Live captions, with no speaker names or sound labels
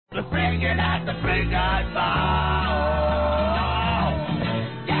hanging at the Freeker's ball.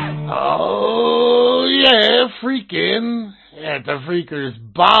 Oh, yeah, freaking at the Freeker's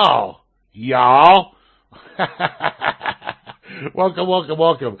ball, y'all.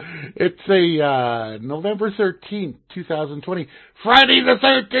 Welcome. It's a November 13th, 2020, Friday the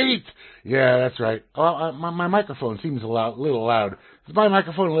 13th. Yeah, that's right. My microphone seems a little loud. Is my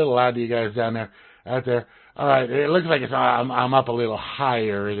microphone a little loud to you guys out there? All right, it looks like I'm up a little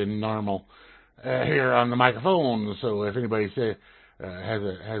higher than normal here on the microphone. So if anybody has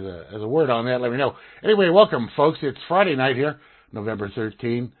a word on that, let me know. Anyway, welcome, folks. It's Friday night here, November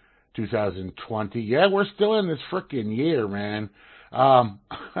 13th. 2020. Yeah, we're still in this frickin' year, man. Yeah,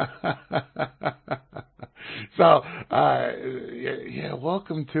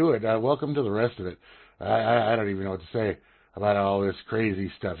 welcome to it. Welcome to the rest of it. I don't even know what to say about all this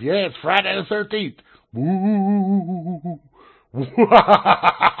crazy stuff. Yeah, it's Friday the 13th. Woo!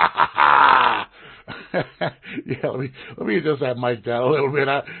 Yeah, let me adjust that mic down a little bit.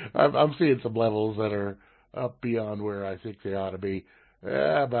 I'm seeing some levels that are up beyond where I think they ought to be.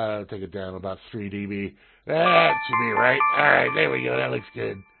 I'll take it down about 3 dB. That should be right. All right, there we go. That looks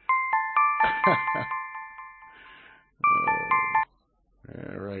good.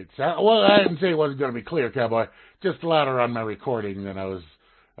 All right. So, well, I didn't say it wasn't going to be clear, cowboy. Just louder on my recording than I was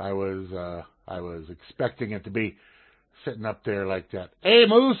expecting it to be. Sitting up there like that. Hey,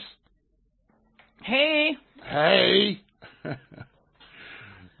 Moose. Hey. Hey.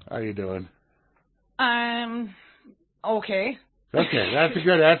 How you doing? I'm okay. Okay, that's a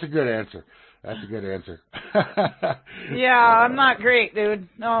good answer. That's a good answer. Yeah, I'm not great, dude.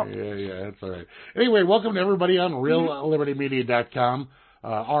 No. Yeah, that's all right. Anyway, welcome to everybody on RealLibertyMedia.com,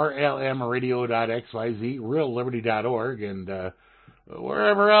 RLMradio.xyz, RealLiberty.org, and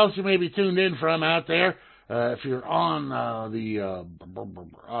wherever else you may be tuned in from out there. If you're on the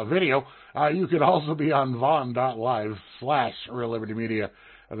video, you could also be on Vaughn.live/RealLibertyMedia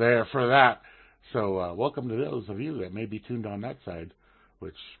there for that. So welcome to those of you that may be tuned on that side,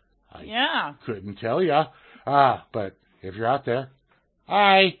 which I couldn't tell ya. But if you're out there,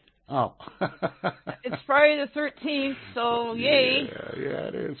 hi. Oh. It's Friday the 13th, so yay. Yeah,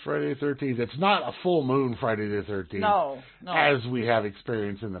 it is Friday the 13th. It's not a full moon Friday the 13th. No. As we have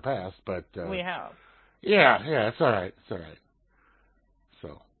experienced in the past, but... we have. Yeah, it's all right.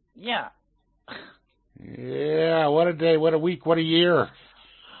 So. Yeah. Yeah, what a day, what a week, what a year.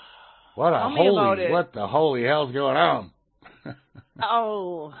 What the holy hell's going on?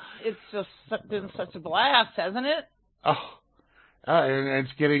 Oh, it's just been such a blast, hasn't it? Oh, and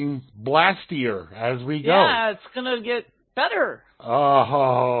it's getting blastier as we go. Yeah, it's going to get better.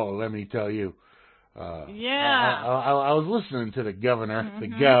 Oh, let me tell you. Yeah. I was listening to the governor, the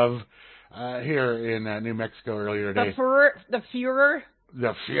gov, here in New Mexico earlier today. The Führer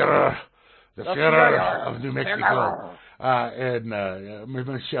of New Mexico. And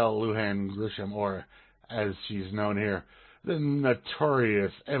Michelle Lujan Grisham, or as she's known here, the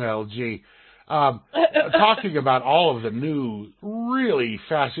notorious MLG, talking about all of the new, really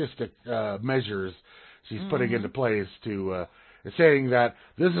fascistic measures she's putting into place to saying that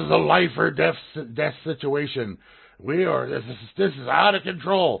this is a life or death situation. This is out of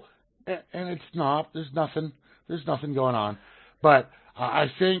control, and it's not. There's nothing going on. But I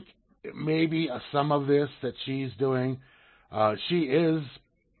think maybe some of this that she's doing. She is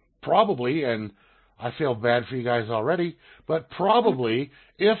probably, and I feel bad for you guys already, but probably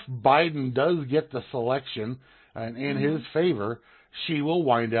if Biden does get the selection and in his favor, she will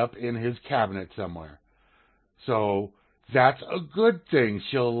wind up in his cabinet somewhere. So that's a good thing.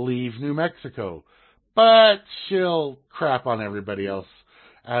 She'll leave New Mexico, but she'll crap on everybody else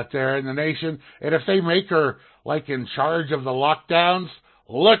out there in the nation. And if they make her like in charge of the lockdowns,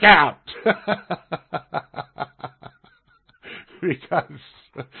 look out. Because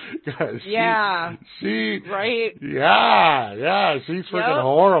she right, she's freaking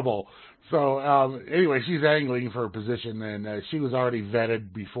horrible. So anyway, she's angling for a position, and she was already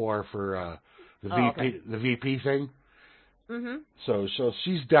vetted before for the VP thing. So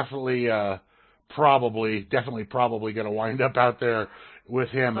she's definitely probably going to wind up out there with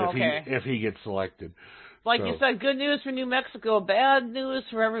him if he gets selected. Like you said, good news for New Mexico, bad news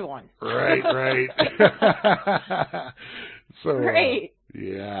for everyone. Right. So, great.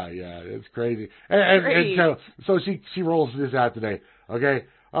 Yeah, it's crazy. And so she rolls this out today. Okay.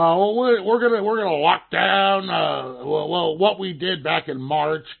 We're gonna lock down. What we did back in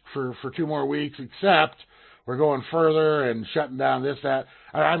March for 2 more weeks, except we're going further and shutting down this, that.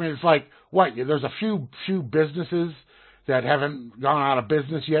 I mean, it's like what? There's a few businesses that haven't gone out of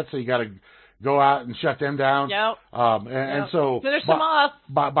business yet, so you got to go out and shut them down. Yep. And so finish them off.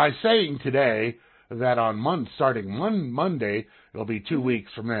 By saying today that on starting Monday, it'll be 2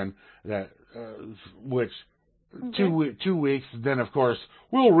 weeks from then, that which 2 weeks, then of course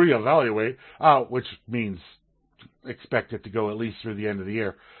we'll reevaluate, which means expect it to go at least through the end of the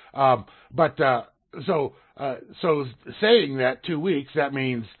year. So saying that 2 weeks, that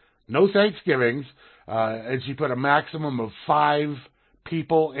means no Thanksgivings, and she put a maximum of 5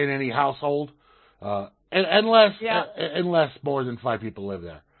 people in any household, unless more than 5 people live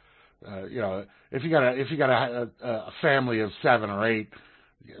there. If you got a family of 7 or 8,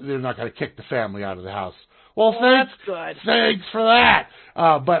 they're not going to kick the family out of the house. Well, that's good. Thanks for that.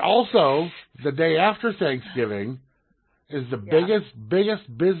 But also, the day after Thanksgiving is the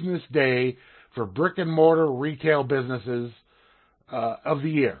biggest business day for brick and mortar retail businesses of the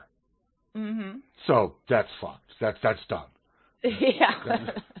year. Mm-hmm. So that's fucked. That's done. Yeah.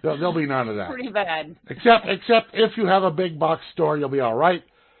 There'll be none of that. Pretty bad. Except if you have a big box store, you'll be all right.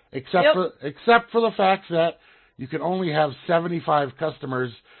 Except for the fact that you can only have 75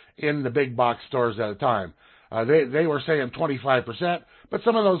 customers in the big box stores at a time. They were saying 25%, but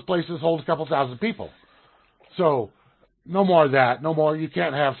some of those places hold a couple thousand people. So no more of that. No more. You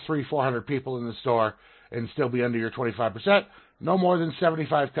can't have 300-400 people in the store and still be under your 25%. No more than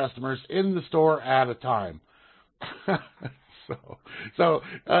 75 customers in the store at a time. So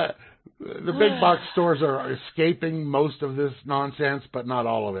the big box stores are escaping most of this nonsense, but not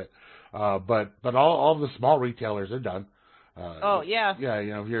all of it. But all the small retailers are done. Yeah, if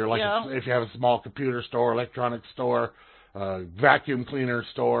you're if you have a small computer store, electronics store, vacuum cleaner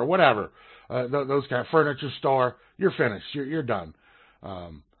store, whatever, those kind of furniture store, you're finished. You're done.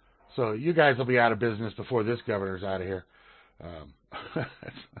 So you guys will be out of business before this governor's out of here.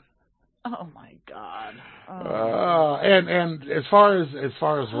 Oh my God. And as far as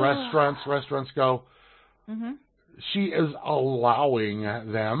restaurants go, mm-hmm. She is allowing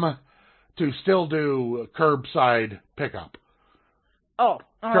them to still do curbside pickup.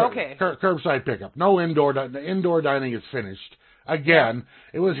 Okay. Curbside pickup. No indoor dining is finished. Again,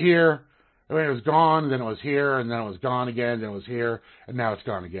 it was here, it was gone, then it was here, and then it was gone again, then it was here, and now it's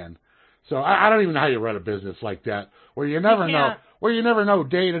gone again. So I don't even know how you run a business like that, where you never know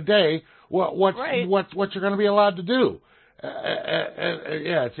day to day what you're going to be allowed to do.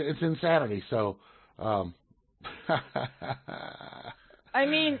 It's insanity. So, I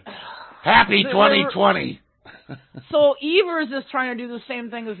mean, happy 2020. So Evers is trying to do the same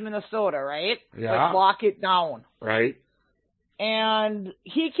thing as Minnesota, right? Yeah. Like lock it down. Right. And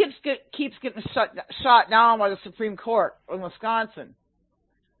he keeps getting shot down by the Supreme Court in Wisconsin.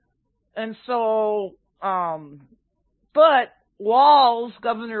 And so, but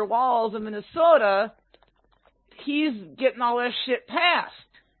Governor Walz in Minnesota, he's getting all that shit passed.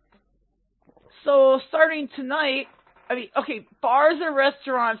 So starting tonight, bars and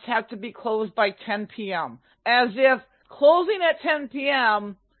restaurants have to be closed by 10 p.m. As if closing at 10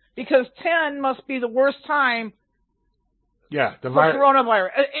 p.m. because 10 must be the worst time. Yeah, for coronavirus.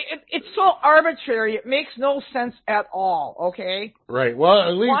 It's so arbitrary. It makes no sense at all. Okay. Right. Well,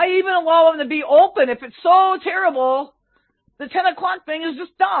 at least why even allow them to be open if it's so terrible? The 10 o'clock thing is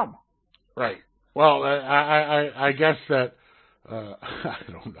just dumb. Right. Well, I guess that I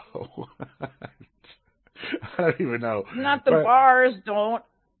don't know. I don't even know. Not the bars don't.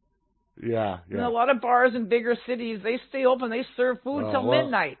 Yeah. And a lot of bars in bigger cities, they stay open. They serve food till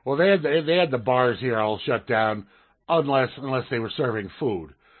midnight. Well, they had the bars here all shut down, unless they were serving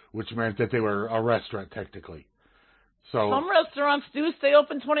food, which meant that they were a restaurant technically. So some restaurants do stay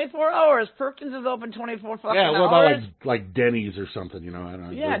open 24 hours. Perkins is open 24 fucking hours. Yeah, what about like Denny's or something? I don't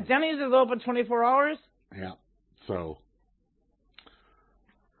know. Yeah, Denny's is open 24 hours. Yeah. So.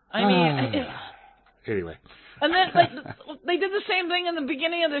 I mean. Anyway. And then they did the same thing in the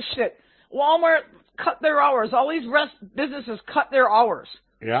beginning of this shit. Walmart cut their hours. All these businesses cut their hours.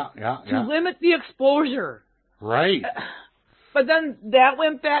 Yeah. To limit the exposure. Right. But then that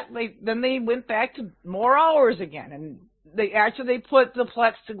went back. They went back to more hours again, and they put the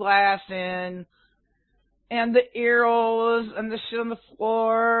plexiglass in, and the arrows and the shit on the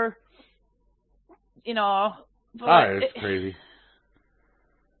floor. But it's crazy.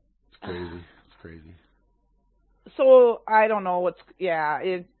 It's crazy. So I don't know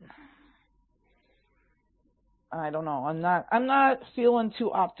I don't know. I'm not feeling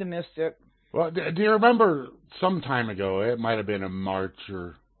too optimistic. Well, do you remember some time ago? It might have been in March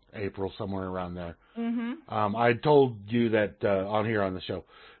or April, somewhere around there. Mm-hmm. I told you that on the show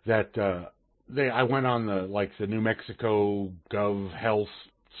that I went on the New Mexico Gov Health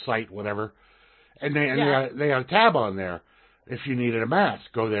site, whatever, and they had a tab on there if you needed a mask,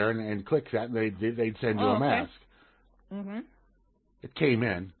 go there and click that, and they'd send you a mask. Mm-hmm. It came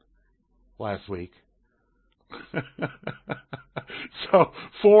in last week. So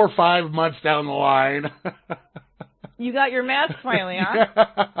 4 or 5 months down the line. You got your mask finally, huh?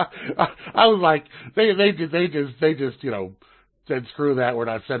 Yeah. I was like, they just said, screw that, we're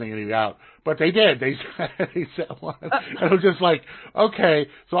not sending any out. But they did. They sent one. And I was just like, okay,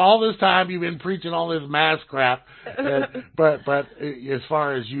 so all this time you've been preaching all this mask crap, but as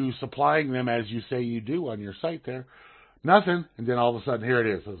far as you supplying them as you say you do on your site there, nothing. And then all of a sudden, here it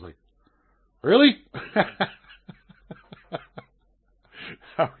is. I was like, really?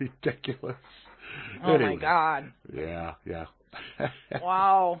 How ridiculous. Oh, anyway. my God. Yeah.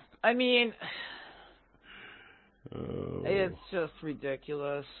 Wow. I mean, oh. It's just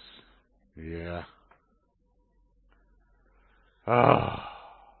ridiculous. Yeah. Oh.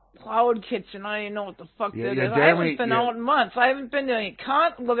 Cloud Kitchen, I don't even know what the fuck that is. I damn haven't been out in months. I haven't been to any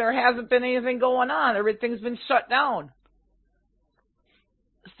well, there hasn't been anything going on. Everything's been shut down.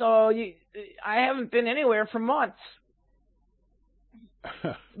 So I haven't been anywhere for months.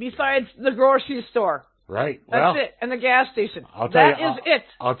 Besides the grocery store. Right. That's it. And the gas station. That is it.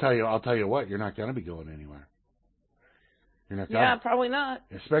 I'll tell you what, you're not going to be going anywhere. You're not going. Yeah, probably not.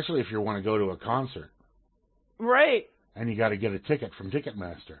 Especially if you want to go to a concert. Right. And you got to get a ticket from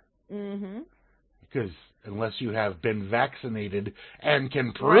Ticketmaster. Mm-hmm. Because unless you have been vaccinated and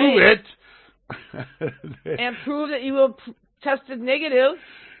can prove it. And prove that you were tested negative.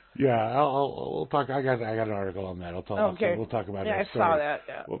 Yeah, we'll talk. I got an article on that. We'll talk about that story. I saw that.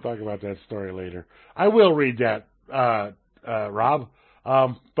 Yeah. We'll talk about that story later. I will read that, Rob,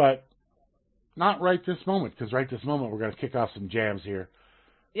 but not right this moment, because right this moment we're going to kick off some jams here.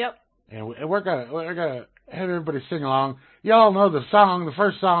 Yep. And we're gonna have everybody sing along. Y'all know the song, the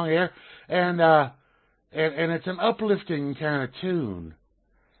first song here, and it's an uplifting kind of tune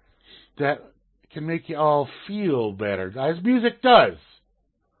that can make you all feel better, as music does.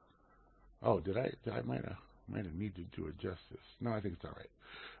 Oh, did I might have needed to adjust this. No, I think it's all right.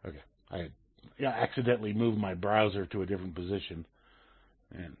 Okay. I had accidentally moved my browser to a different position.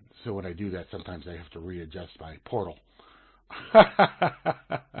 And so when I do that, sometimes I have to readjust my portal.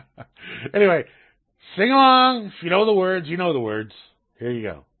 Anyway, sing along. If you know the words, you know the words. Here you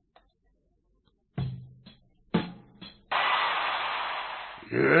go.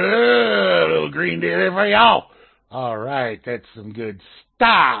 Yeah, little green day there for y'all. All right, that's some good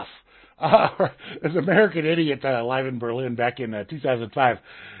stuff. As American Idiot live in Berlin back in 2005.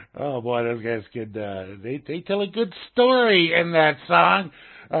 Oh boy, those guys could they tell a good story in that song.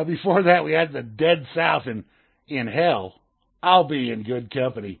 Before that, we had the Dead South in Hell. I'll be in good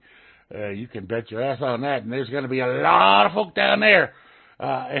company. You can bet your ass on that. And there's going to be a lot of folk down there.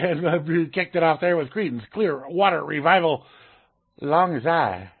 And we kicked it off there with Creedence Clearwater Revival. Long as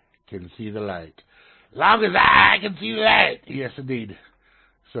I can see the light. Long as I can see the light. Yes, indeed.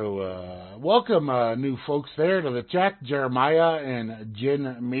 So, welcome, new folks there to the chat, Jeremiah and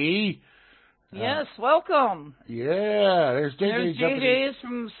Jin Me. Yes, welcome. Yeah, there's JJ. There's JJ's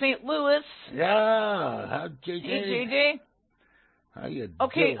from St. Louis. Yeah, JJ. Hey, JJ. How you doing?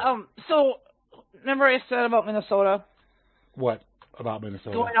 Okay, so, remember I said about Minnesota? What about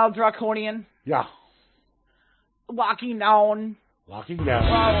Minnesota? Going all draconian. Yeah. Locking down. Locking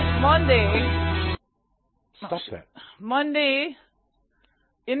down. Well, Monday. Stop that. Monday.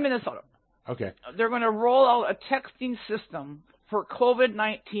 In Minnesota. Okay. They're going to roll out a texting system for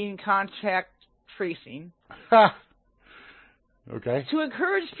COVID-19 contact tracing. Okay. To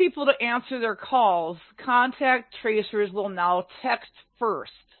encourage people to answer their calls, contact tracers will now text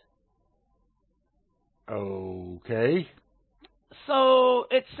first. Okay. So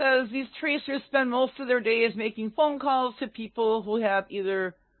it says these tracers spend most of their days making phone calls to people who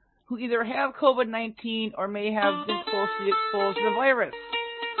either have COVID-19 or may have been closely exposed to the virus.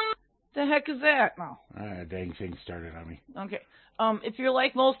 The heck is that? No. Dang thing started on me. Okay. If you're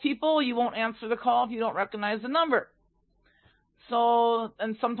like most people, you won't answer the call if you don't recognize the number. So,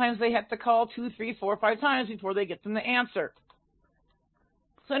 and sometimes they have to call 2, 3, 4, 5 times before they get them to answer.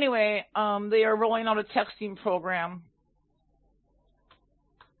 So anyway, they are rolling out a texting program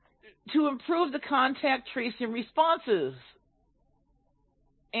to improve the contact tracing responses.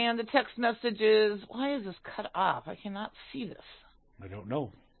 And the text messages, why is this cut off? I cannot see this. I don't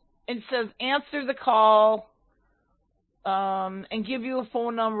know. It says answer the call and give you a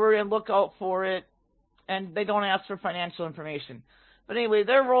phone number and look out for it. And they don't ask for financial information. But anyway,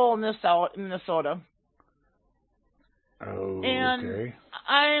 they're rolling this out in Minnesota. Oh, and okay.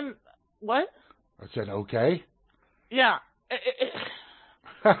 What? I said okay. Yeah.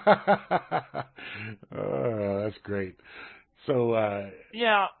 Oh, that's great. So,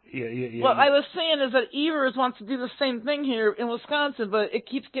 yeah. What I was saying is that Evers wants to do the same thing here in Wisconsin, but it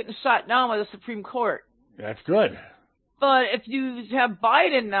keeps getting shot down by the Supreme Court. That's good. But if you have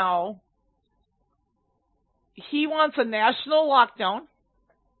Biden now, he wants a national lockdown.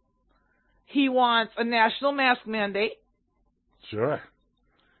 He wants a national mask mandate. Sure.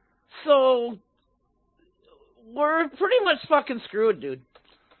 So we're pretty much fucking screwed, dude.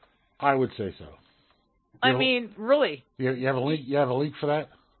 I would say so. I mean, really. You have a link? You have a link for that?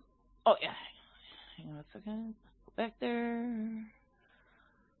 Oh yeah. Hang on a second. Go back there.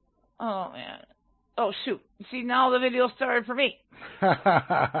 Oh man. Oh shoot. See, now the video started for me.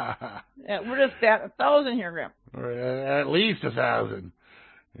 Yeah, we're just at 1,000 here, Graham. At least 1,000.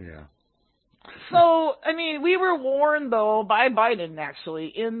 Yeah. So, I mean, we were warned, though, by Biden, actually,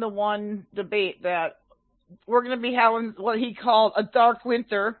 in the one debate that we're going to be having what he called a dark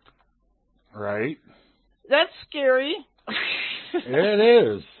winter. Right. That's scary.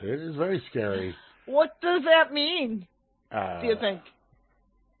 It is. It is very scary. What does that mean, do you think?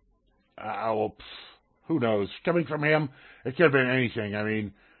 Well, who knows? Coming from him, it could have been anything. I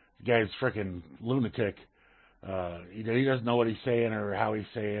mean, the guy's freaking lunatic. He doesn't know what he's saying or how he's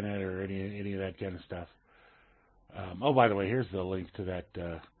saying it or any of that kind of stuff. Oh, by the way, here's the link to that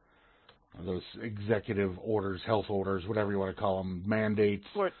those executive orders, health orders, whatever you want to call them, mandates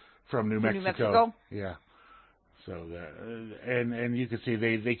from New Mexico. Yeah. So and you can see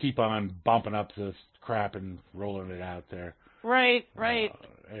they keep on bumping up this crap and rolling it out there. Right.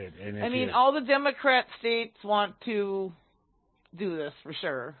 And I mean, all the Democrat states want to do this for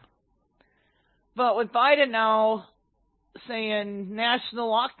sure. But with Biden now saying national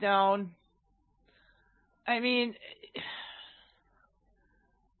lockdown, I mean,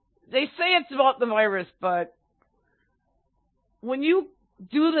 they say it's about the virus, but when you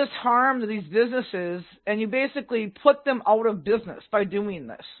do this harm to these businesses and you basically put them out of business by doing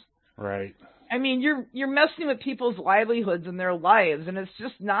this. Right. I mean, you're messing with people's livelihoods and their lives, and it's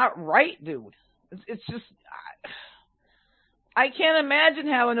just not right, dude. It's just, I can't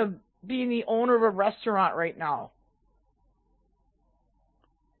imagine being the owner of a restaurant right now.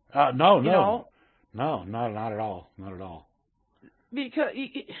 No, not at all. Because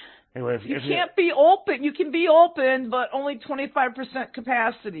anyway, you can't be open. You can be open, but only 25%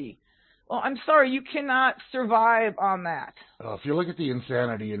 capacity. Well, I'm sorry, you cannot survive on that. If you look at the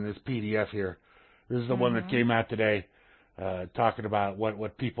insanity in this PDF here, this is the one that came out today, talking about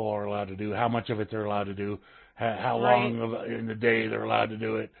what people are allowed to do, how much of it they're allowed to do, how long in the day they're allowed to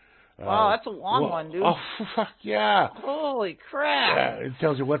do it. Wow, that's a long one, dude. Oh, fuck yeah. Holy crap. Yeah, it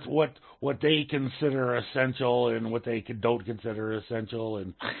tells you what they consider essential and what they don't consider essential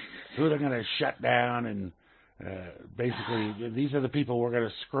and who they're going to shut down. And basically, these are the people we're going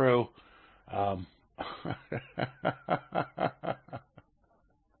to screw.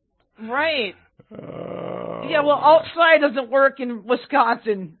 Right. Yeah, well, outside doesn't work in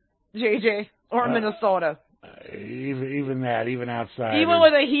Wisconsin, JJ, or Minnesota. Even outside. Even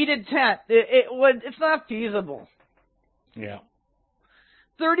with a heated tent, it's not feasible. Yeah.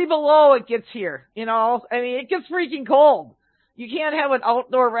 30 below it gets here, I mean, it gets freaking cold. You can't have an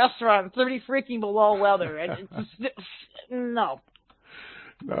outdoor restaurant in 30 freaking below weather. No.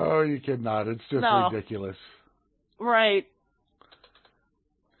 No, you cannot. It's just ridiculous. Right.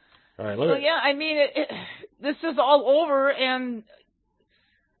 All right. So, yeah, I mean, this is all over, and,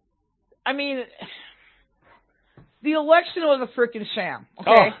 I mean, the election was a freaking sham. Okay.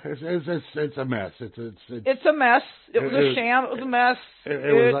 Oh, it's a mess. It's a mess. It was a sham. It was a mess.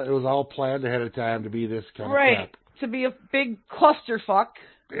 It was all planned ahead of time to be this kind of crap. To be a big clusterfuck.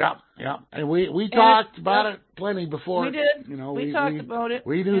 Yeah. And we talked about it plenty before. We did. We talked about it.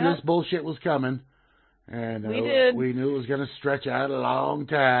 We knew this bullshit was coming, and we did. We knew it was going to stretch out a long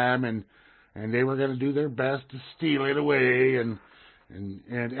time, and they were going to do their best to steal it away, and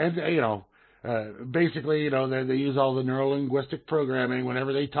basically, they use all the neurolinguistic programming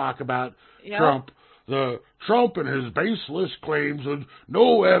whenever they talk about Trump. Trump and his baseless claims with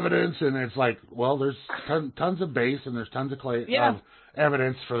no evidence, and it's like, well, there's tons of base and there's tons of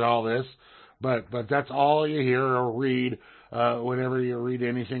evidence for all this, but that's all you hear or read whenever you read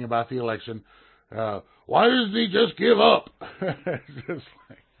anything about the election. Why doesn't he just give up? It's just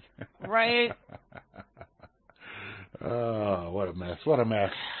like, right. Oh, what a mess! What a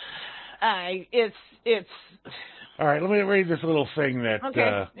mess! It's. All right, let me read this little thing that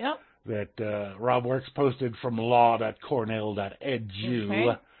Rob Works posted from law.cornell.edu.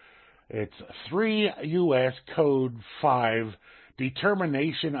 Okay. It's 3 U.S. Code 5,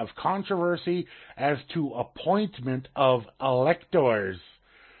 determination of controversy as to appointment of electors.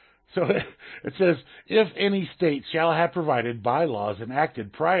 So it says, if any state shall have provided by laws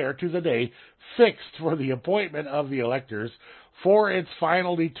enacted prior to the day fixed for the appointment of the electors for its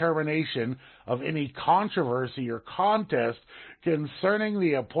final determination of any controversy or contest concerning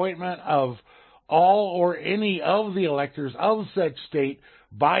the appointment of all or any of the electors of such state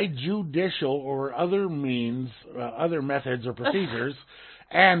by judicial or other means, other methods or procedures,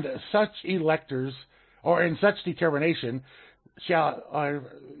 and such electors, or in such determination, shall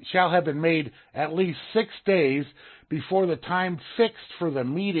have been made at least 6 days before the time fixed for the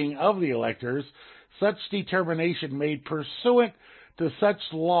meeting of the electors, such determination made pursuant to such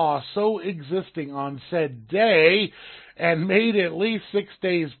law so existing on said day, and made at least 6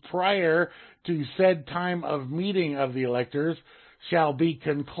 days prior to said time of meeting of the electors, shall be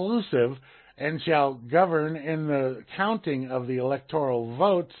conclusive, and shall govern in the counting of the electoral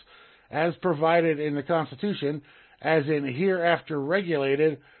votes as provided in the Constitution, as in hereafter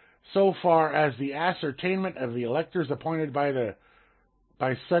regulated, so far as the ascertainment of the electors appointed by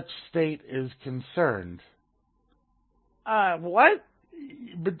such state is concerned. What?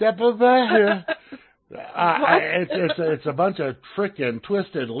 It's a bunch of frickin'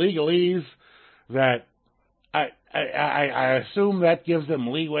 twisted legalese that I assume that gives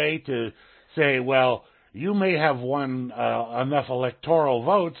them leeway to say, well, you may have won enough electoral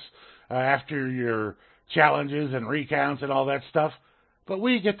votes after your challenges and recounts and all that stuff, but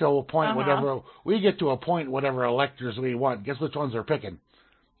we get to appoint whatever electors we want. Guess which ones they're picking?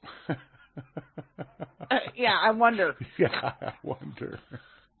 Yeah, I wonder. Yeah, I wonder.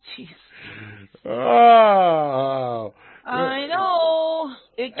 Jeez. Oh. I know.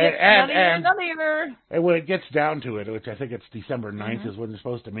 It gets nuttier. And when it gets down to it, which I think it's December 9th is when they're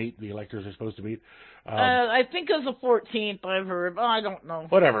supposed to meet, the electors are supposed to meet. I think it was the 14th, I've heard. I don't know.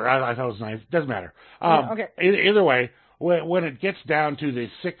 Whatever. I thought it was 9th. Doesn't matter. Okay. Either way, when it gets down to the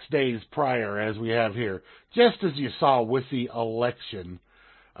 6 days prior, as we have here, just as you saw with the election,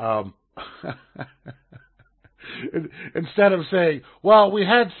 instead of saying, well, we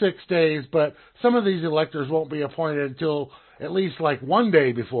had 6 days, but some of these electors won't be appointed until at least like 1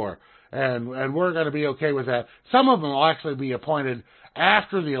 day before, and we're going to be okay with that. Some of them will actually be appointed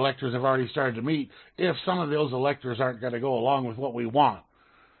after the electors have already started to meet, if some of those electors aren't going to go along with what we want.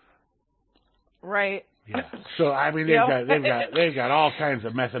 Right. Yeah. So I mean, they've got all kinds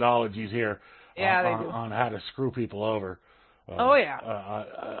of methodologies here. Yeah, they do. On how to screw people over. Or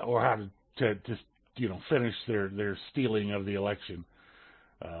how to just finish their stealing of the election.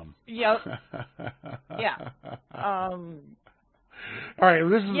 Yep. Yeah. All right.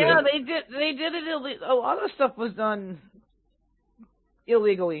 This is they did it illegally. A lot of stuff was done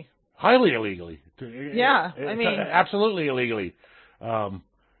illegally. Highly illegally. Yeah, I mean, absolutely illegally.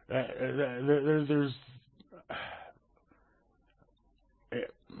 There's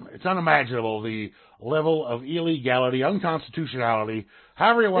it's unimaginable the level of illegality, unconstitutionality,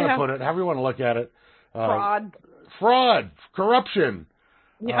 however you want to put it, however you want to look at it. Fraud, corruption.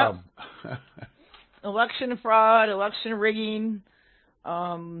 Yeah. Election fraud, election rigging.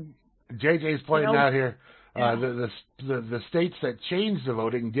 JJ's pointing out here, the states that changed the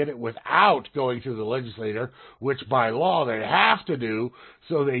voting did it without going through the legislature, which by law they have to do,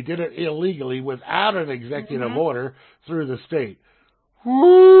 so they did it illegally without an executive order through the state.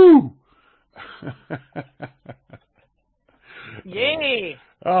 Woo! Yay!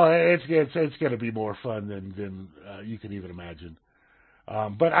 Oh, it's going to be more fun than you can even imagine.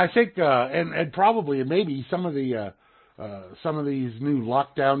 But I think, and probably maybe some of these new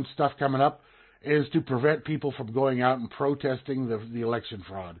lockdown stuff coming up is to prevent people from going out and protesting the election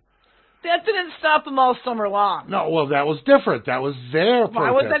fraud. That didn't stop them all summer long. No, well, that was different. That was their protest. Why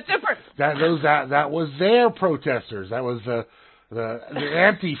was that different? That was their protesters. That was the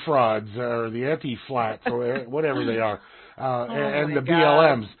anti-frauds or the anti-flats or whatever they are, and the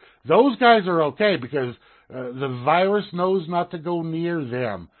BLMs. Those guys are okay because the virus knows not to go near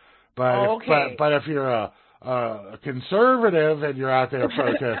them. But if you're a conservative and you're out there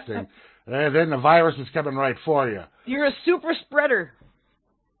protesting, then the virus is coming right for you. You're a super spreader.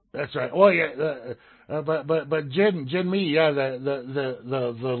 That's right. Well, yeah, but Jin Me, yeah,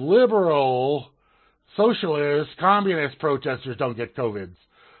 the liberal, socialist, communist protesters don't get COVIDs.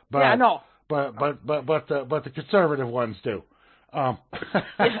 But, yeah, no. But the conservative ones do. All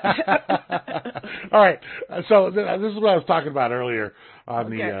right. So this is what I was talking about earlier on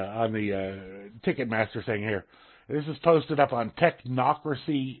the Ticketmaster thing here. This is posted up on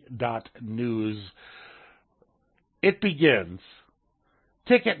technocracy.news. It begins.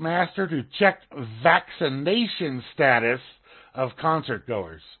 Ticketmaster to check vaccination status of concert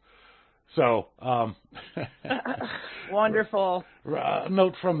goers. So, wonderful.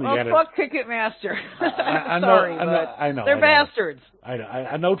 Note from the editor. Fuck Ticketmaster. I know. They're bastards.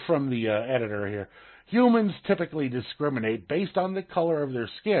 A note from the editor here. Humans typically discriminate based on the color of their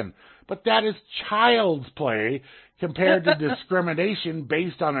skin, but that is child's play compared to discrimination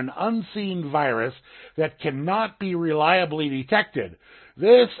based on an unseen virus that cannot be reliably detected.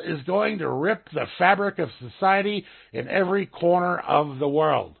 This is going to rip the fabric of society in every corner of the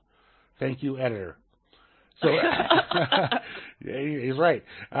world. Thank you, editor. So he's right.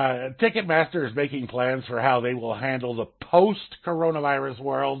 Ticketmaster is making plans for how they will handle the post-coronavirus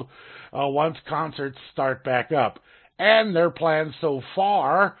world once concerts start back up. And their plans so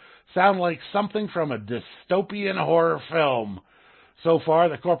far sound like something from a dystopian horror film. So far,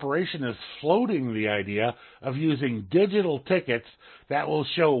 the corporation is floating the idea of using digital tickets that will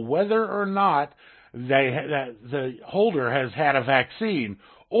show whether or not that the holder has had a vaccine,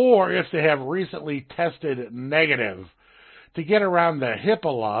 or if they have recently tested negative. To get around the HIPAA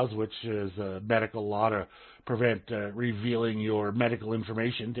laws, which is a medical law to prevent revealing your medical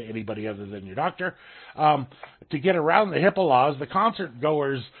information to anybody other than your doctor, to get around the HIPAA laws, the concert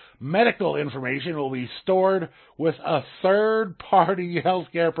goers' medical information will be stored with a third-party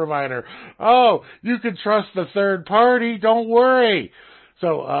healthcare provider. Oh, you can trust the third party, don't worry.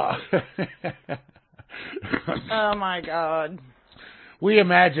 So, oh my God. We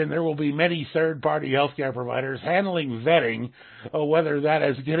imagine there will be many third-party healthcare providers handling vetting, whether that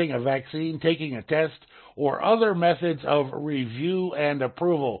is getting a vaccine, taking a test, or other methods of review and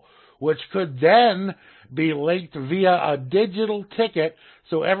approval, which could then be linked via a digital ticket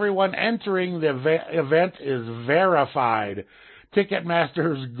so everyone entering the event is verified.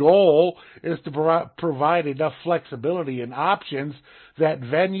 Ticketmaster's goal is to provide enough flexibility and options that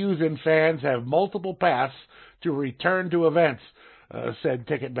venues and fans have multiple paths to return to events, said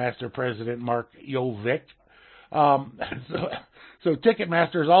Ticketmaster President Mark Jovic. So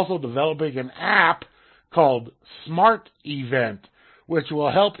Ticketmaster is also developing an app called Smart Event, which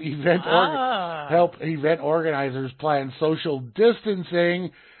will help event organizers plan social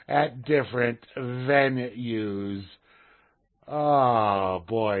distancing at different venues. Oh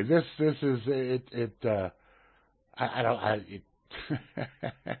boy, this is it.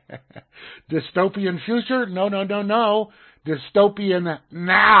 Dystopian future? No. Dystopian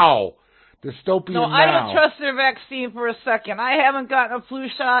now. Dystopian now. No, I don't trust their vaccine for a second. I haven't gotten a flu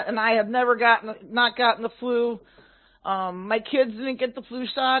shot, and I have never not gotten the flu. My kids didn't get the flu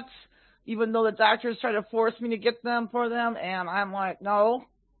shots, even though the doctors tried to force me to get them for them, and I'm like, no.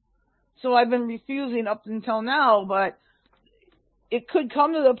 So I've been refusing up until now, but it could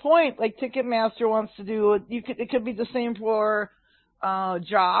come to the point, like Ticketmaster wants to do. It could be the same for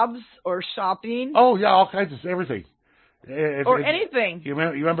jobs or shopping. Oh yeah, all kinds of everything. Anything. You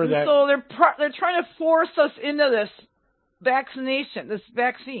remember that? So they're trying to force us into this vaccination, this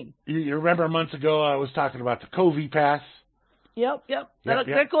vaccine. You remember months ago I was talking about the COVID pass? Yep.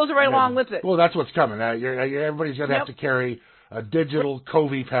 That goes right along with it. Well, that's what's coming. Everybody's going to have to carry a digital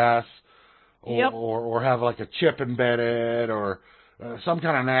COVID pass or have like a chip embedded or some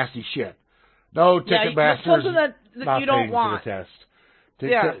kind of nasty shit. No, Ticketmaster's that you don't want. For the test.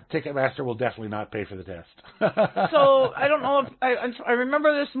 Ticketmaster will definitely not pay for the test. So I don't know if I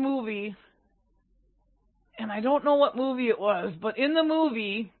remember this movie, and I don't know what movie it was, but in the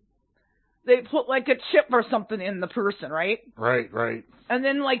movie they put like a chip or something in the person, right? Right. And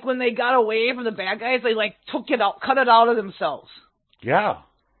then like when they got away from the bad guys, they like took it out, cut it out of themselves. Yeah.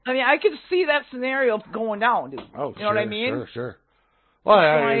 I mean, I could see that scenario going down, dude. Oh, you know what I mean? Sure. Well,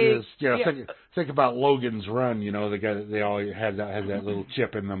 think about Logan's Run. You know, the guy they all had that little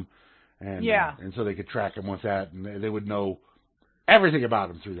chip in them, and so they could track him with that, and they would know everything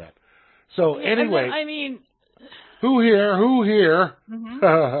about him through that. So anyway, I mean, who here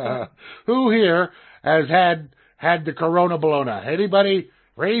mm-hmm. who here has had the Corona Bologna? Anybody?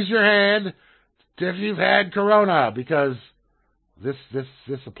 Raise your hand if you've had Corona, because this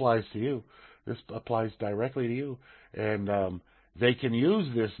applies to you. This applies directly to you, and they can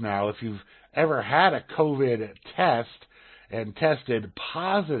use this now. If you've ever had a COVID test and tested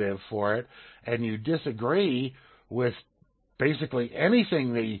positive for it, and you disagree with basically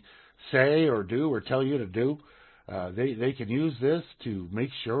anything they say or do or tell you to do, they can use this to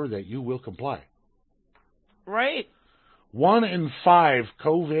make sure that you will comply. Right. 1 in 5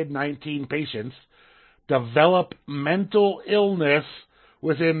 COVID-19 patients develop mental illness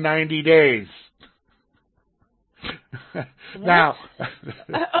within 90 days. Now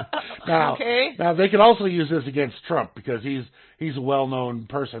they can also use this against Trump, because he's a well-known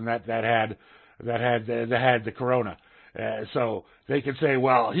person that had the corona, So they could say,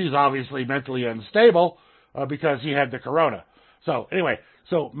 well, he's obviously mentally unstable because he had the corona. So anyway,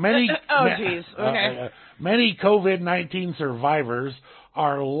 so many many COVID-19 survivors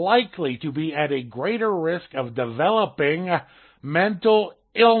are likely to be at a greater risk of developing mental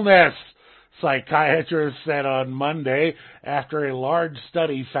illness, psychiatrists said on Monday, after a large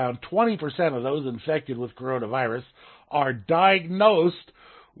study found 20% of those infected with coronavirus are diagnosed,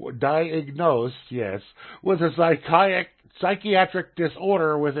 yes, with a psychiatric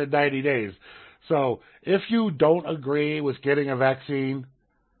disorder within 90 days. So if you don't agree with getting a vaccine,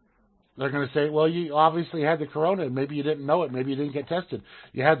 they're going to say, well, you obviously had the corona and maybe you didn't know it. Maybe you didn't get tested.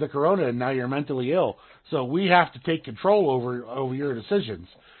 You had the corona and now you're mentally ill. So we have to take control over your decisions.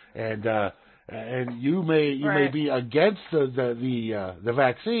 And you may be against the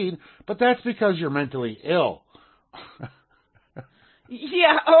vaccine, but that's because you're mentally ill.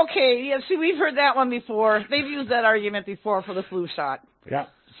 Yeah, okay. Yeah, see, we've heard that one before. They've used that argument before for the flu shot. Yeah.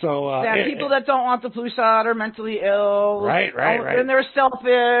 So that people that don't want the flu shot are mentally ill. Right. And they're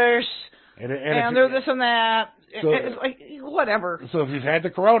selfish. And they're this and that. So, it's like, whatever. So if you've had the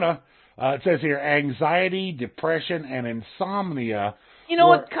corona, it says here, anxiety, depression, and insomnia. You know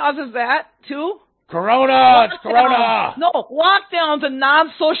what causes that, too? Corona! It's corona! No, lockdowns and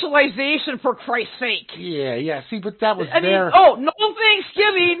non-socialization, for Christ's sake. Yeah. See, but that was no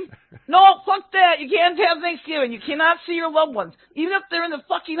Thanksgiving. No, fuck that. You can't have Thanksgiving. You cannot see your loved ones. Even if they're in the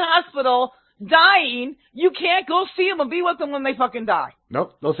fucking hospital dying, you can't go see them and be with them when they fucking die.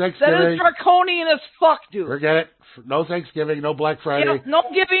 Nope, no Thanksgiving. That is draconian as fuck, dude. Forget it. No Thanksgiving, no Black Friday. Yeah, no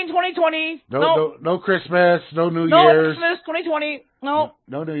giving 2020. No Christmas, no New Year's. No Christmas 2020. No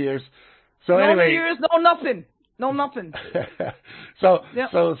New Year's. So no anyway, New Year's, no nothing. So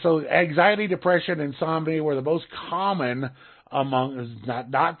anxiety, depression, insomnia were the most common among,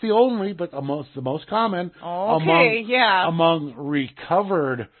 not the only, but the most common among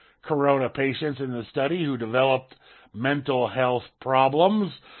recovered corona patients in the study who developed mental health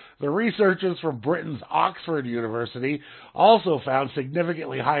problems. The researchers from Britain's Oxford University also found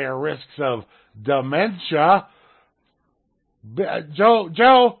significantly higher risks of dementia. Joe,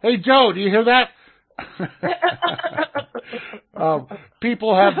 hey Joe, do you hear that?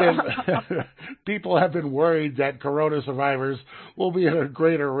 People have been worried that corona survivors will be at a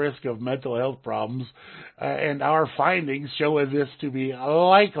greater risk of mental health problems, and our findings show this to be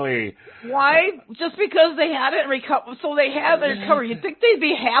likely. Why? Just because they had it and recovered, so they have it recovered. You'd think they'd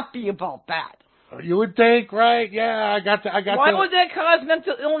be happy about that. You would think, right? Yeah, I got. Why would that cause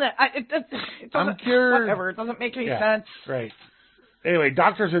mental illness? I'm curious. Whatever. It doesn't make any sense. Right. Anyway,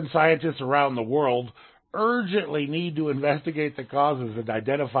 doctors and scientists around the world urgently need to investigate the causes and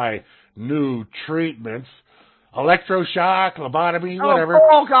identify new treatments. Electroshock, lobotomy, whatever.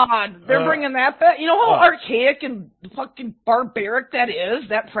 Oh God, they're bringing that back. You know how archaic and fucking barbaric that is,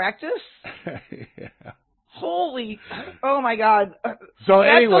 that practice? Yeah. Holy, oh my God. So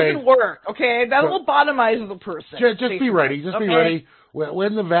that anyway, doesn't work, okay? That lobotomizes a person. Just be ready. Just be ready.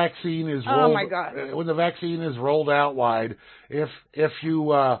 When the vaccine is rolled, oh my God. When the vaccine is rolled out wide, if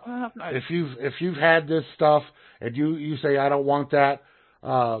you've had this stuff and you say I don't want that,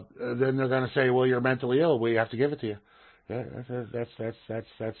 then they're going to say, well, you're mentally ill. We have to give it to you. That's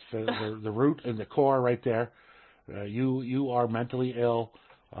the root and the core right there. You are mentally ill.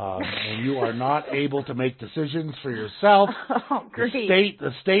 And you are not able to make decisions for yourself. Oh, great.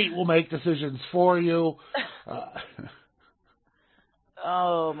 The state will make decisions for you.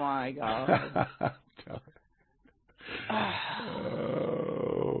 Oh my God.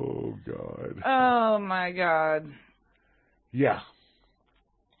 Oh God. Oh my God. Yeah.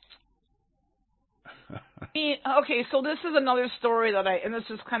 Okay, so this is another story and this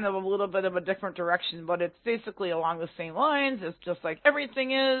is kind of a little bit of a different direction, but it's basically along the same lines. It's just like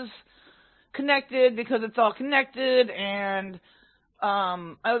everything is connected because it's all connected, and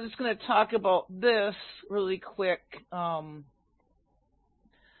I was just going to talk about this really quick.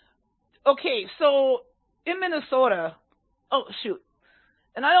 Okay, so in Minnesota,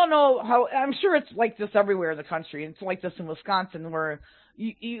 and I don't know how, I'm sure it's like this everywhere in the country, and it's like this in Wisconsin, where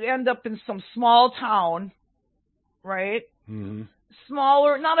you end up in some small town, right? Mm-hmm.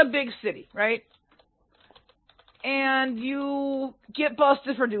 Smaller, not a big city, right? And you get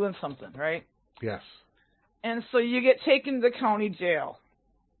busted for doing something, right? Yes. And so you get taken to the county jail.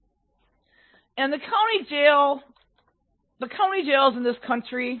 And the county jails in this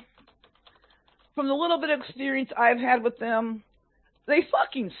country, from the little bit of experience I've had with them, they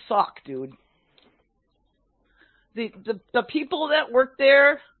fucking suck, dude. The people that work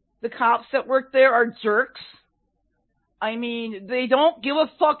there, the cops that work there are jerks. I mean, they don't give a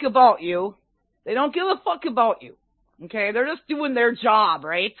fuck about you. Okay, they're just doing their job,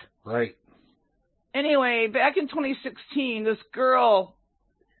 right? Right. Anyway, back in 2016, this girl.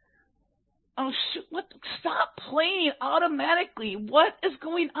 Oh shit! What? Stop playing automatically. What is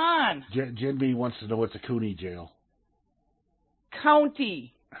going on? Jimmy wants to know what's a Cooney jail.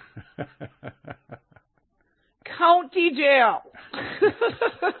 County. County jail.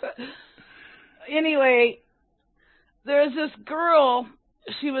 Anyway, there's this girl.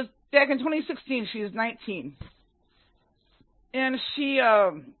 She was back in 2016. She was 19, and she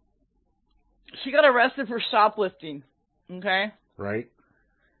got arrested for shoplifting. Okay. Right.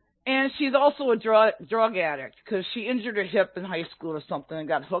 And she's also a drug addict because she injured her hip in high school or something and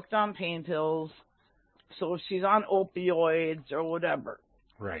got hooked on pain pills. So she's on opioids or whatever.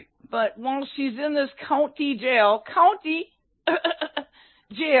 Right. But while she's in this county jail,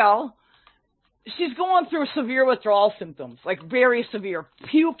 she's going through severe withdrawal symptoms, like very severe.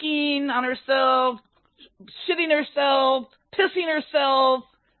 Puking on herself, shitting herself, pissing herself,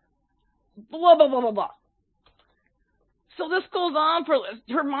 blah, blah, blah, blah, blah. So this goes on for,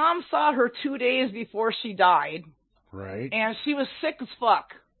 her mom saw her 2 days before she died. Right. And she was sick as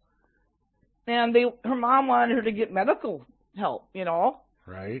fuck. And her mom wanted her to get medical help, you know.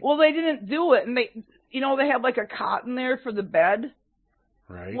 Right. Well, they didn't do it. And they had like a cot in there for the bed.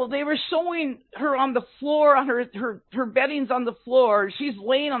 Right. Well, they were showing her on the floor, on her bedding's on the floor. She's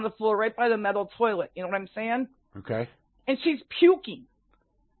laying on the floor right by the metal toilet. You know what I'm saying? Okay. And she's puking.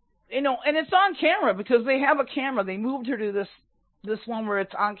 You know, and it's on camera because they have a camera. They moved her to this one where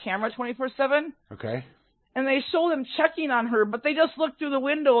it's on camera 24/7. Okay. And they show them checking on her, but they just look through the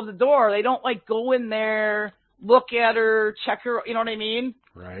window of the door. They don't like go in there, look at her, check her. You know what I mean?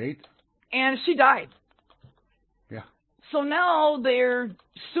 Right. And she died. Yeah. So now they're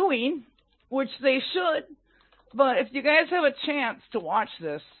suing, which they should. But if you guys have a chance to watch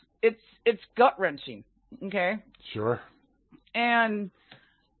this, it's gut wrenching. Okay. Sure. And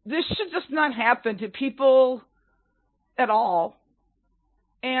this should just not happen to people at all.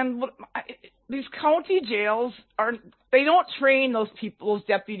 And these county jails they don't train those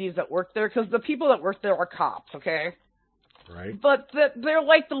deputies that work there, because the people that work there are cops, okay? Right. But they're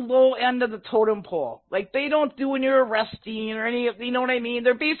like the low end of the totem pole. Like, they don't do any arresting or any of, you know what I mean?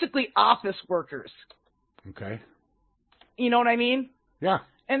 They're basically office workers. Okay. You know what I mean? Yeah.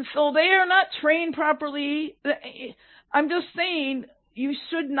 And so they are not trained properly. I'm just saying, you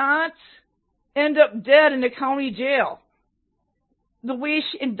should not end up dead in a county jail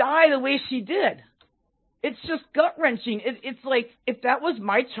and die the way she did. It's just gut wrenching. It's like, if that was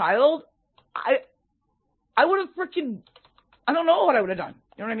my child, I would have freaking, I don't know what I would have done.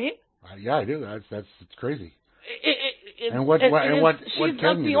 You know what I mean? Yeah, I do. It's crazy. She's what can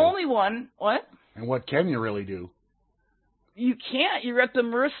not you the do? only one. What? And what can you really do? You can't. You're at the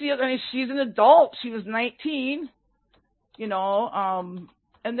mercy of. I mean, she's an adult. She was 19. You know.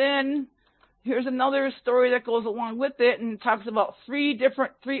 And then here's another story that goes along with it, and talks about three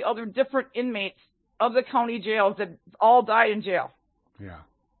other different inmates of the county jails that all died in jail. Yeah.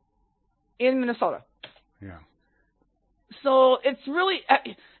 In Minnesota. Yeah. So it's really,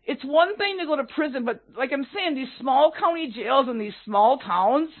 it's one thing to go to prison, but like I'm saying, these small county jails in these small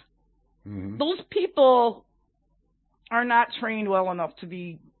towns, mm-hmm. those people are not trained well enough to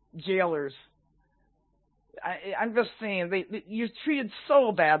be jailers. I'm just saying, you're treated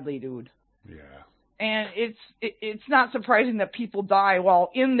so badly, dude. Yeah. And it's not surprising that people die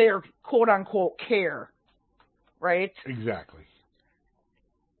while in their quote unquote care, right? Exactly.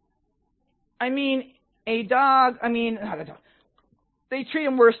 I mean, a dog. I mean, not a dog. They treat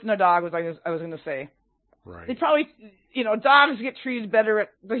them worse than a dog. I was going to say. Right. They probably, dogs get treated better at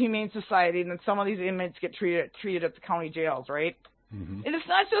the Humane Society than some of these inmates get treated at the county jails, right? Mm-hmm. And it's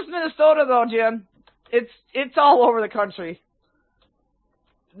not just Minnesota, though, Jim. It's all over the country.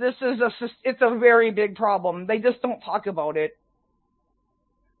 It's a very big problem. They just don't talk about it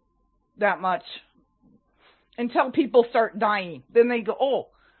that much until people start dying. Then they go, oh,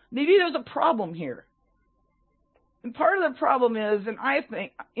 maybe there's a problem here. And part of the problem is, and I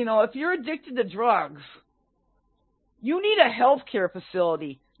think, if you're addicted to drugs, you need a healthcare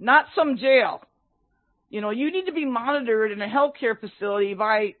facility, not some jail. You need to be monitored in a healthcare facility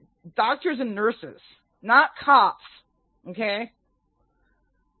by doctors and nurses, not cops, okay?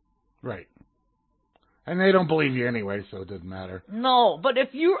 Right. And they don't believe you anyway, so it doesn't matter. No, but if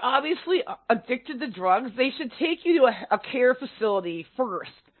you're obviously addicted to drugs, they should take you to a care facility first.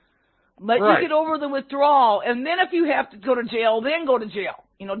 Let you get over the withdrawal, and then if you have to go to jail, then go to jail.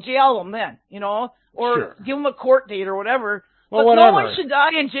 Jail them then, or sure. Give them a court date or whatever. Well, but whatever. No one should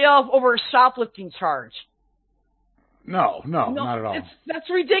die in jail over a shoplifting charge. No, not at all. That's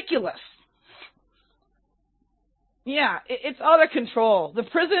ridiculous. Yeah, it's out of control. The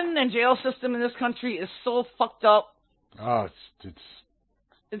prison and jail system in this country is so fucked up. Oh,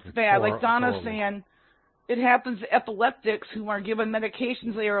 it's bad. Like Donna's horrible. saying, it happens to epileptics who are given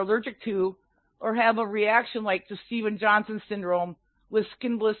medications they are allergic to or have a reaction like to Steven Johnson syndrome with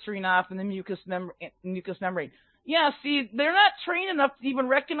skin blistering off in the mucous membrane. Yeah, see, they're not trained enough to even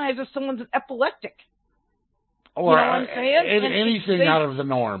recognize if someone's epileptic. Or you know what I'm saying? anything out of the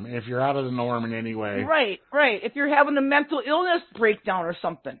norm. If you're out of the norm in any way. Right. If you're having a mental illness breakdown or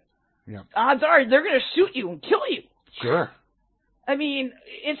something, yeah. Odds are they're going to shoot you and kill you. Sure. I mean,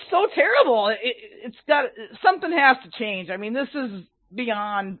 it's so terrible. It's got something has to change. I mean, this is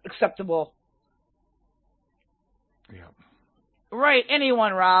beyond acceptable. Yeah. Right.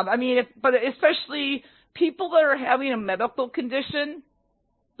 Anyone, Rob. I mean, but especially people that are having a medical condition.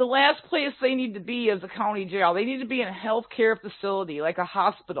 The last place they need to be is a county jail. They need to be in a healthcare facility, like a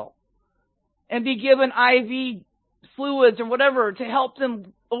hospital, and be given IV fluids or whatever to help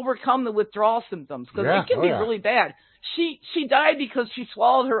them overcome the withdrawal symptoms, because it can be really bad. She died because she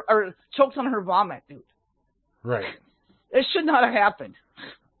swallowed her or choked on her vomit, dude. Right. It should not have happened.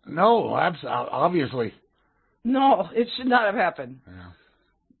 No, obviously. No, it should not have happened. Yeah.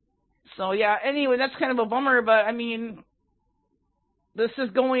 So yeah. Anyway, that's kind of a bummer, but I mean, this is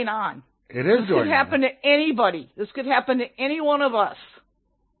going on. It is going on. This could happen to anybody. This could happen to any one of us.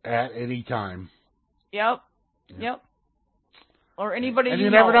 At any time. Yep. Or anybody and you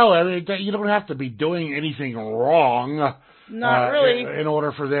never know. I mean, you don't have to be doing anything wrong. Not really. In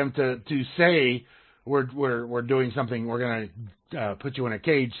order for them to say we're doing something, we're going to put you in a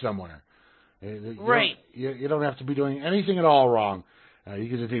cage somewhere. Right. You don't have to be doing anything at all wrong. You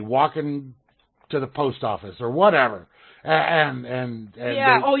could just be walking to the post office or whatever. And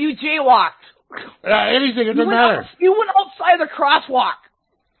yeah. You jaywalked. Anything. It doesn't matter. You went outside the crosswalk.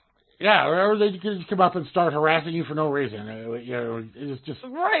 Yeah, or they could just come up and start harassing you for no reason. It's just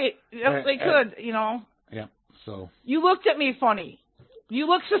right. Yes, they could. Yeah. So you looked at me funny. You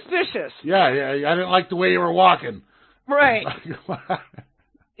look suspicious. Yeah. I didn't like the way you were walking. Right.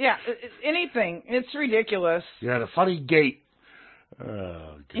 Yeah. Anything. It's ridiculous. You had a funny gait.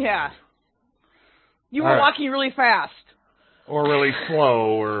 Oh, God. Yeah. You were walking really fast. Or really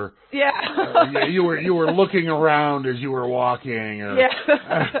slow, or yeah, you were looking around as you were walking. Or,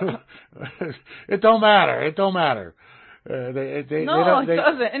 yeah, it don't matter. It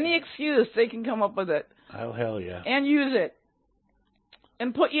doesn't. Any excuse they can come up with it. Oh hell yeah! And use it,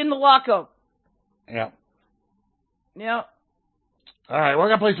 and put you in the lockup. Yep. Yep. All right, we're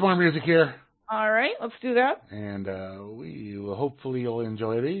gonna play some more music here. All right, let's do that. And hopefully you'll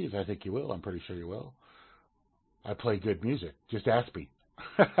enjoy these. I think you will. I'm pretty sure you will. I play good music. Just ask me.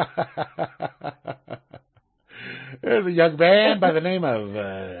 There's a young man by the name of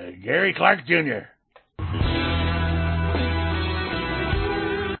Gary Clark Jr.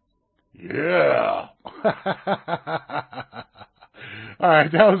 Yeah. All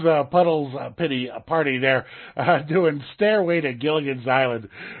right, that was Puddle's Pity Party there, doing Stairway to Gilligan's Island,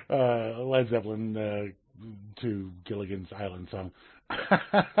 Led Zeppelin to Gilligan's Island song.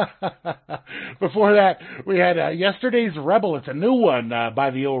 Before that, we had Yesterday's Rebel. It's a new one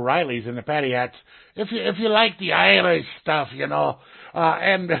by the O'Reillys and the Patty Hats. If you like the Irish stuff,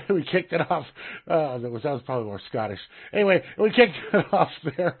 and we kicked it off. That was probably more Scottish. Anyway, we kicked it off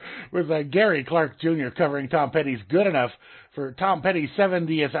there with Gary Clark Jr. covering Tom Petty's "Good Enough" for Tom Petty's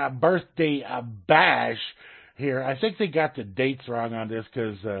 70th birthday bash. Here, I think they got the dates wrong on this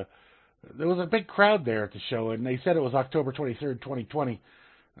because. There was a big crowd there at the show, and they said it was October 23rd, 2020.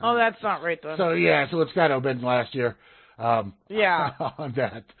 Oh, that's not right, though. So, it's got to have been last year. Yeah. On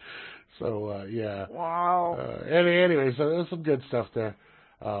that. So, yeah. Wow. Anyway, so there's some good stuff there.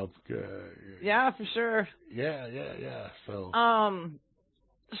 Yeah, for sure. Yeah. So.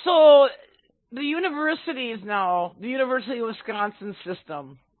 So, the universities now, the University of Wisconsin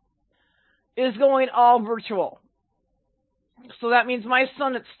system, is going all virtual. So that means my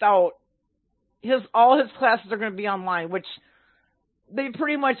son at Stout, all his classes are going to be online, which they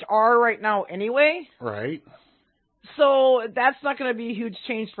pretty much are right now anyway. Right. So that's not going to be a huge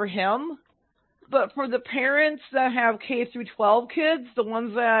change for him. But for the parents that have K through 12 kids, the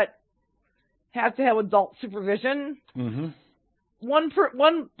ones that have to have adult supervision, one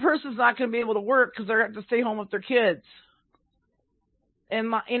person's not going to be able to work because they're going to have to stay home with their kids.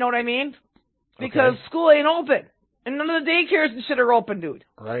 And you know what I mean? Because school ain't open. And none of the daycares and shit are open, dude.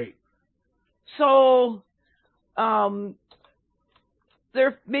 Right. So,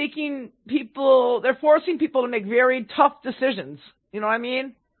 they're forcing people to make very tough decisions. You know what I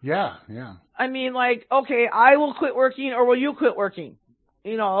mean? Yeah. I mean, like, okay, I will quit working or will you quit working?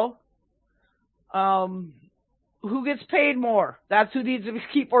 who gets paid more? That's who needs to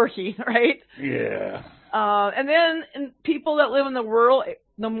keep working, right? Yeah. And then people that live in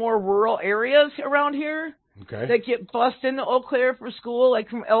the more rural areas around here, Okay. that get bussed into Eau Claire for school, like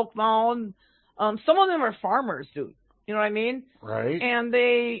from Elk Mound. Some of them are farmers, dude. You know what I mean? Right. And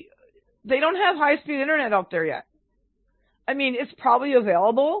they don't have high-speed internet out there yet. I mean, it's probably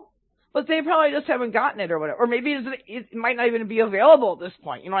available, but they probably just haven't gotten it or whatever. Or maybe it might not even be available at this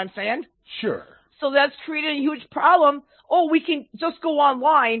point. You know what I'm saying? Sure. So that's created a huge problem. Oh, we can just go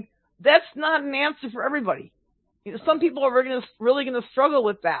online. That's not an answer for everybody. You know, some people are really going to struggle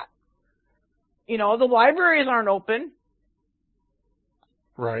with that. You know, the libraries aren't open.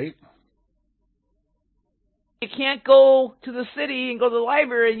 Right. You can't go to the city and go to the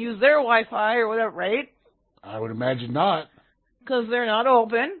library and use their Wi-Fi or whatever, right? I would imagine not. Because they're not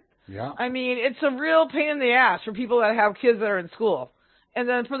open. Yeah. I mean, it's a real pain in the ass for people that have kids that are in school. And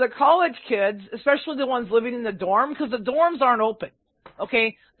then for the college kids, especially the ones living in the dorm, because the dorms aren't open,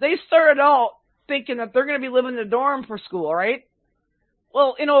 okay? They started out thinking that they're going to be living in the dorm for school, right?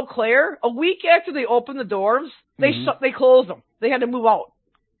 Well, in Eau Claire, a week after they opened the dorms, they closed them. They had to move out.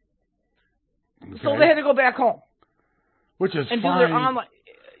 Okay. So they had to go back home. Which is and fine. do their online.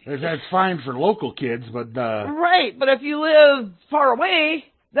 That's fine for local kids, but... Right, but if you live far away,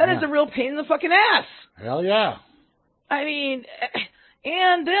 that is a real pain in the fucking ass. Hell yeah. I mean,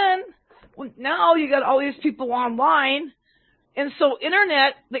 and then now you got all these people online, and so the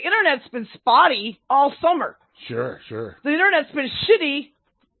internet's been spotty all summer. Sure. The internet's been shitty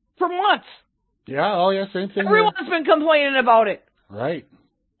for months. Yeah, oh yeah, same thing. Everyone's been complaining about it. Right.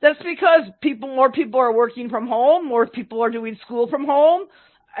 That's because more people are working from home, more people are doing school from home.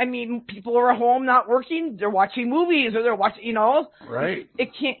 I mean, people are home not working, they're watching movies or they're watching, you know. Right.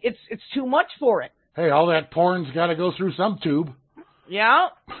 It's too much for it. Hey, all that porn's got to go through some tube. Yeah,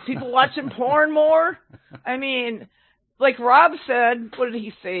 people watching porn more. I mean, like Rob said, what did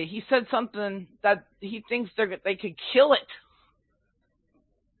he say? He said something that he thinks they could kill it.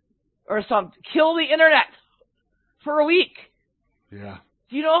 Or something. Kill the internet for a week. Yeah.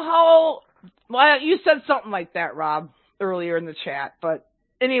 Do you know how... Well, you said something like that, Rob, earlier in the chat. But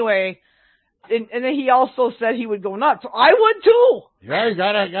anyway, and then he also said he would go nuts. I would too. Yeah, you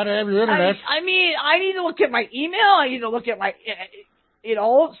gotta have your internet. I mean, I need to look at my email. I need to look at my... You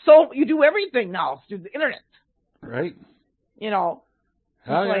know, so you do everything now through the internet. Right. You know.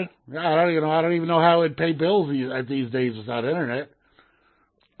 Hell yeah. I don't even know how I'd pay bills these days without internet.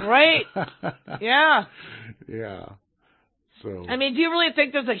 Right. Yeah. Yeah. So. I mean, do you really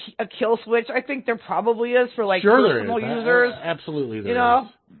think there's a kill switch? I think there probably is for like sure personal users. Absolutely, there you know.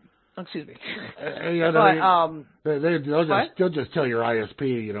 is. Excuse me. They'll just tell your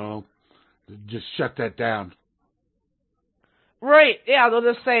ISP, you know, just shut that down. Right. Yeah, they'll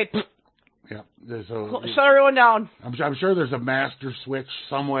just say. Yeah. Shut everyone down. I'm sure there's a master switch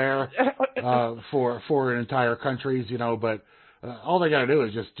somewhere for entire countries, you know, but all they got to do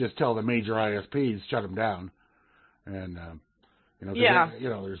is just tell the major ISPs shut them down, and you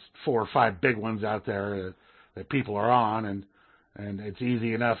know, there's 4 or 5 big ones out there that people are on, and it's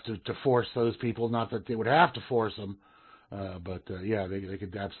easy enough to force those people. Not that they would have to force them, but they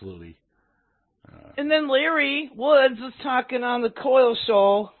could absolutely. And then Larry Woods was talking on the Coil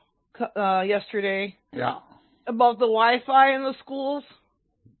Show yesterday. Yeah. About the Wi-Fi in the schools.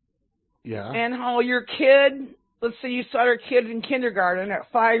 Yeah. And how your kid, let's say you start a kid in kindergarten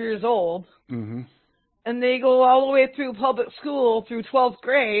at 5 years old, mm-hmm. and they go all the way through public school through 12th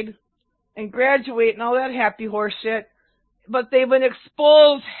grade and graduate and all that happy horse shit, but they've been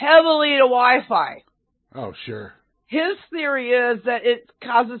exposed heavily to Wi-Fi. Oh, sure. His theory is that it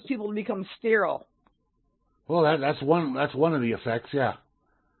causes people to become sterile. Well, that's one of the effects, yeah.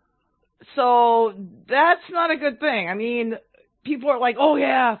 So that's not a good thing. I mean, people are like, oh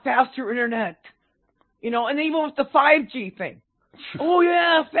yeah, faster internet. You know, and even with the 5G thing. Oh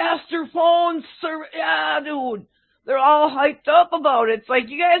yeah, faster phones. Yeah, dude. They're all hyped up about it. It's like,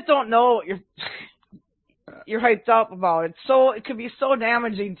 you guys don't know what you're hyped up about. So it could be so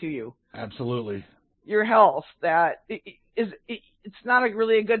damaging to you. Absolutely. Your health that it's not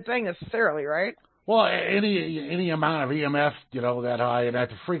really a good thing necessarily, right? Well, any amount of EMF, you know, that high and at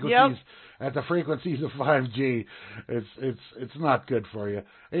the frequencies of 5G, it's not good for you.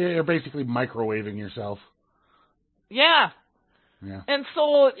 You're basically microwaving yourself. Yeah. Yeah. And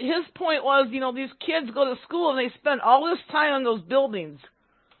so his point was, you know, these kids go to school and they spend all this time in those buildings.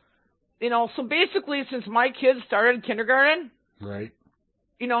 You know, so basically since my kids started kindergarten, right.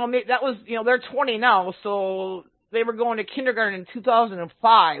 You know, that was, you know, they're 20 now, so they were going to kindergarten in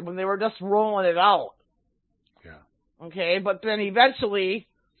 2005 when they were just rolling it out. Yeah. Okay, but then eventually,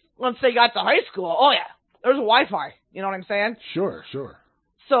 once they got to high school, oh yeah, there's Wi-Fi. You know what I'm saying? Sure.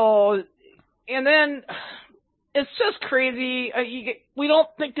 So, and then it's just crazy. We don't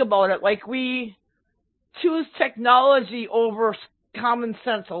think about it. Like, we choose technology over common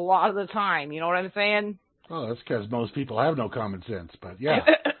sense a lot of the time. You know what I'm saying? Well, that's because most people have no common sense, but yeah.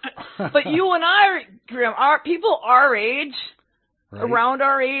 But you and I, Grim, people our age, right. around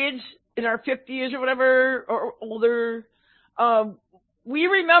our age, in our 50s or whatever, or older, we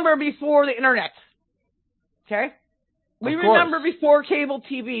remember before the internet. Okay? We remember before cable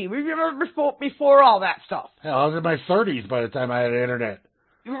TV. We remember before all that stuff. Hell, I was in my 30s by the time I had the internet.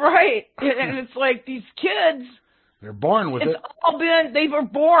 Right. And it's like these kids. They're born with it. They were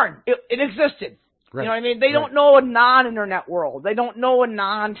born. It existed. Right. You know what I mean? They don't know a non-internet world. They don't know a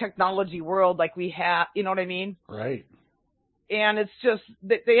non-technology world like we have. You know what I mean? Right. And it's just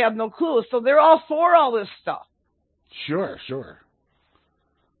that they have no clue. So they're all for all this stuff. Sure.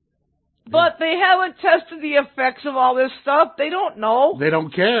 But they haven't tested the effects of all this stuff. They don't know. They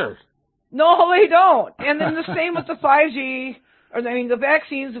don't care. No, they don't. And then the same with the 5G, the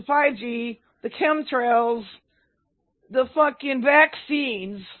vaccines, the 5G, the chemtrails, the fucking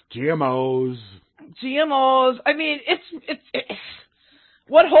vaccines. GMOs. I mean, it's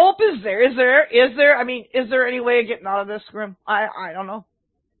what hope is there? Is there? I mean, is there any way of getting out of this, Grim? I don't know.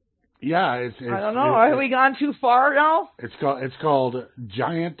 Yeah, it's I don't know. Have we gone too far now? It's called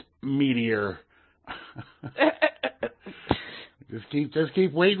giant meteor. just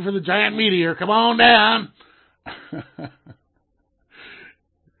keep waiting for the giant meteor. Come on down.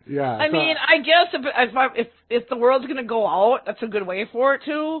 Yeah. I mean, I guess if the world's gonna go out, that's a good way for it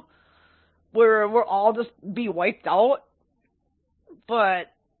to, where we're all just be wiped out.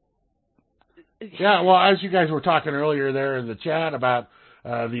 But yeah, well, as you guys were talking earlier there in the chat about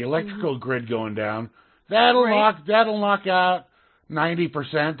the electrical grid going down, that'll knock out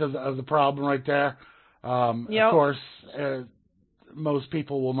 90% of the problem right there. Yep. Of course, most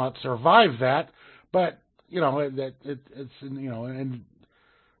people will not survive that, but what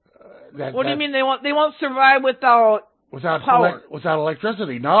do you mean they won't survive without power? Without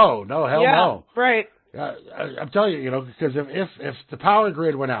electricity? No, hell no. Right. I'm telling you, because if the power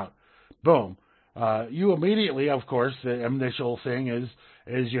grid went out, boom, you immediately, of course, the initial thing is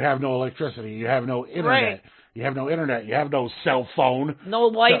you have no electricity, you have no internet, right. You have no internet, you have no cell phone, no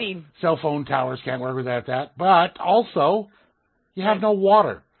lighting, cell phone towers can't work without that. But also, you have no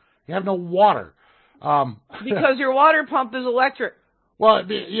water. You have no water because your water pump is electric. Well,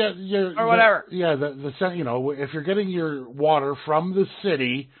 or whatever. If you're getting your water from the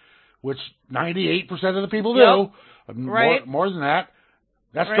city, which 98% of the people do, right. more than that,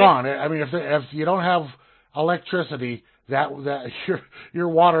 that's right. gone. I mean, if you don't have electricity, that your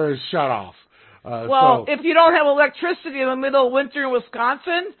water is shut off. If you don't have electricity in the middle of winter in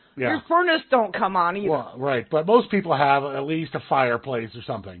Wisconsin, your furnace don't come on either. Well, right, but most people have at least a fireplace or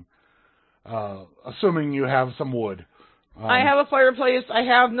something, assuming you have some wood. I have a fireplace. I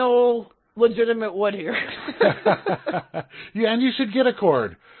have no legitimate wood here. Yeah, and you should get a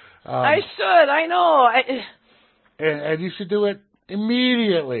cord. I should. I know. And you should do it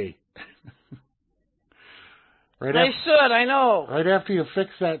immediately. I should. I know. Right after you fix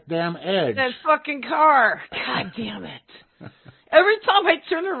that damn edge. That fucking car. God damn it. Every time I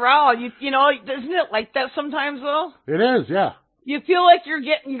turn around, isn't it like that sometimes though? It is, yeah. You feel like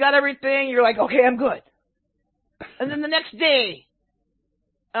you got everything. You're like, okay, I'm good. And then the next day,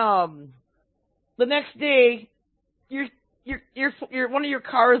 your one of your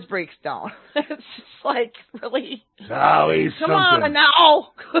cars breaks down. It's just like, really? Come on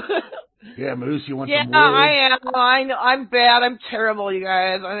now. Yeah, Moose, you want some wood? Yeah, I am. I know. I'm bad. I'm terrible, you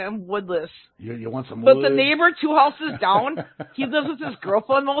guys. I'm woodless. You want some wood? But the neighbor 2 houses down, he lives with his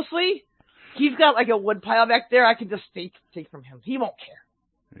girlfriend mostly. He's got like a wood pile back there. I can just take from him. He won't care.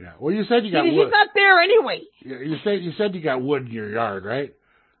 Yeah. Well, you said you got wood. He's not there anyway. You said you got wood in your yard, right?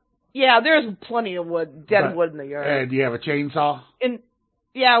 Yeah, there's plenty of wood, wood in the yard. And do you have a chainsaw?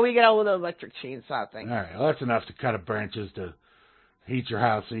 Yeah, we got a little electric chainsaw thing. All right. Well, that's enough to cut up branches to heat your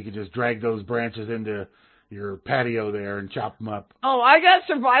house, so you can just drag those branches into your patio there and chop them up. Oh, I got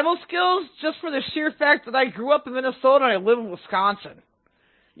survival skills just for the sheer fact that I grew up in Minnesota and I live in Wisconsin.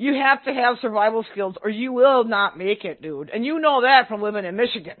 You have to have survival skills or you will not make it, dude. And you know that from living in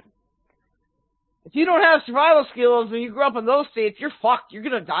Michigan. If you don't have survival skills when you grew up in those states, you're fucked. You're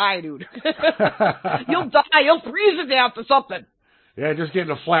going to die, dude. You'll die. You'll freeze to death or something. Yeah, just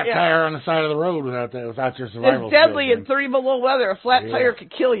getting a flat tire on the side of the road without your survival skills. It's deadly in 30 below weather. A flat tire could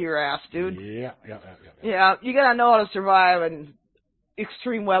kill your ass, dude. Yeah, you got to know how to survive in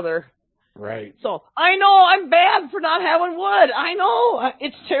extreme weather. Right. So, I know I'm bad for not having wood. I know.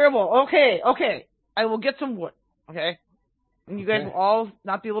 It's terrible. Okay. I will get some wood, okay? And you guys will all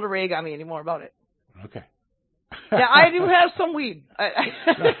not be able to rag on me anymore about it. Okay. Yeah, I do have some weed.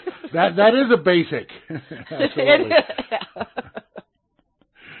 That is a basic. Absolutely.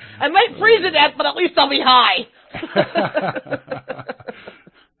 I might freeze to death, but at least I'll be high.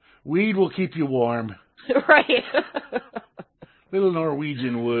 Weed will keep you warm. Right. Little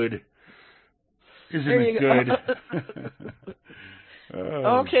Norwegian wood. Isn't it good?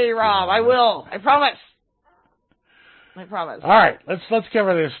 Okay, Rob, I will. I promise. I promise. All right, let's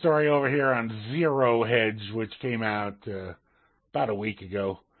cover this story over here on Zero Hedge, which came out about a week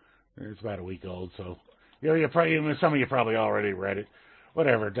ago. It's about a week old, so some of you probably already read it.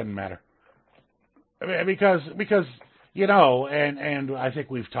 Whatever, it doesn't matter. Because and I think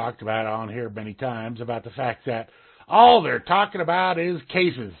we've talked about it on here many times about the fact that all they're talking about is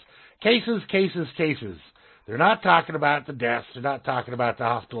cases. Cases. They're not talking about the deaths. They're not talking about the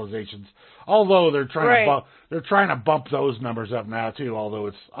hospitalizations. Although they're trying to bump those numbers up now too. Although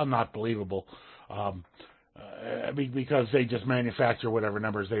it's not believable, because they just manufacture whatever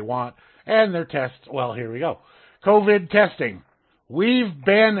numbers they want and their tests. Well, here we go. COVID testing. We've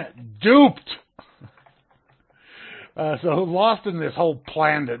been duped. So lost in this whole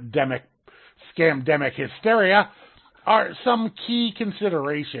pandemic, scamdemic hysteria are some key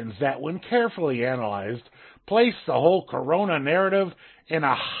considerations that, when carefully analyzed, place the whole corona narrative in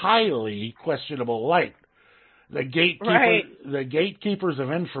a highly questionable light. The gatekeepers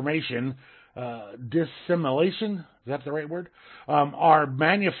of information, dissimulation, is that the right word? Are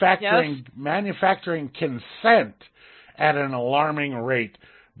manufacturing consent at an alarming rate,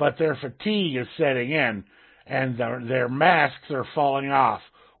 but their fatigue is setting in, and their masks are falling off.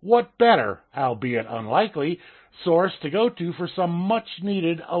 What better, albeit unlikely, source to go to for some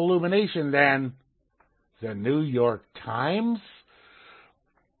much-needed illumination than the New York Times?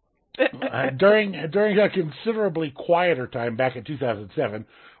 During a considerably quieter time back in 2007,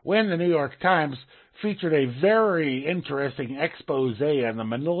 when the New York Times featured a very interesting expose on the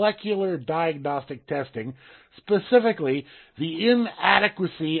molecular diagnostic testing, specifically the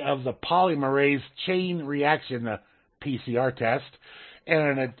inadequacy of the polymerase chain reaction, the PCR test,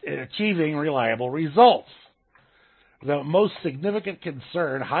 and achieving reliable results. The most significant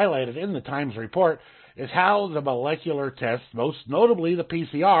concern highlighted in the Times report is how the molecular tests, most notably the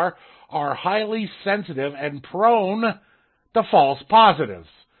PCR, are highly sensitive and prone to false positives.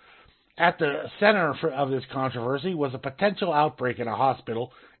 At the center of this controversy was a potential outbreak in a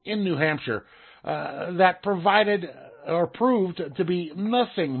hospital in New Hampshire that proved to be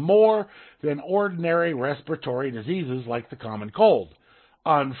nothing more than ordinary respiratory diseases like the common cold.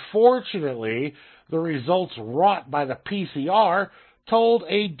 Unfortunately, the results wrought by the PCR told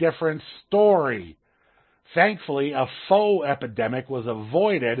a different story. Thankfully, a faux epidemic was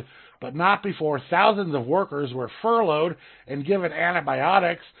avoided, but not before thousands of workers were furloughed and given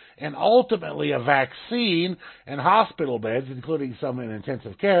antibiotics and ultimately a vaccine, and hospital beds, including some in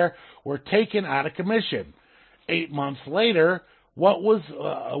intensive care, were taken out of commission. 8 months later, what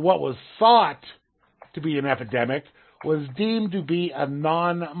was thought to be an epidemic was deemed to be a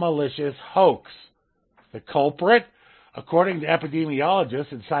non-malicious hoax. The culprit, according to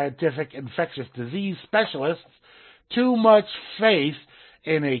epidemiologists and scientific infectious disease specialists, too much faith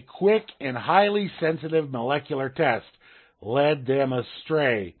in a quick and highly sensitive molecular test led them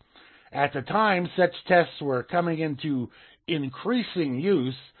astray. At the time, such tests were coming into increasing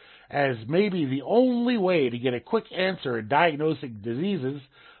use as maybe the only way to get a quick answer in diagnosing diseases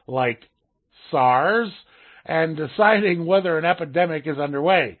like SARS and deciding whether an epidemic is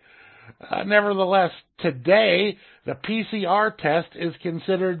underway. Nevertheless, today, the PCR test is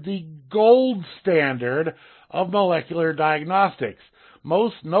considered the gold standard of molecular diagnostics,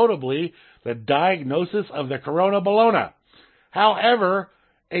 most notably the diagnosis of the corona bologna. However,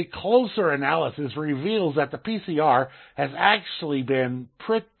 a closer analysis reveals that the PCR has actually been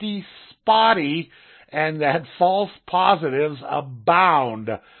pretty spotty and that false positives abound.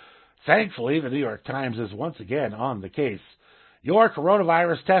 Thankfully, the New York Times is once again on the case. Your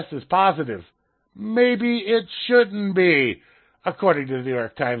coronavirus test is positive. Maybe it shouldn't be, according to the New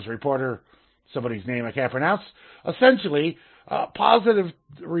York Times reporter, somebody's name I can't pronounce. Essentially, positive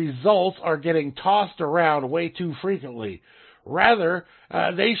results are getting tossed around way too frequently. Rather,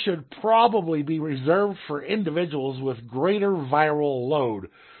 they should probably be reserved for individuals with greater viral load.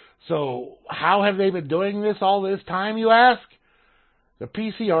 So, how have they been doing this all this time, you ask? The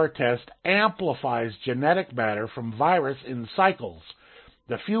PCR test amplifies genetic matter from virus in cycles.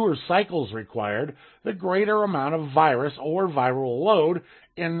 The fewer cycles required, the greater amount of virus or viral load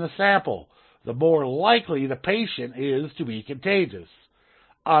in the sample, the more likely the patient is to be contagious.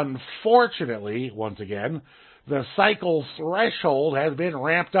 Unfortunately, once again, the cycle threshold has been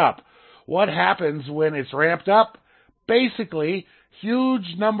ramped up. What happens when it's ramped up? Basically,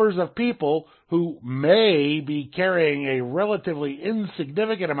 huge numbers of people who may be carrying a relatively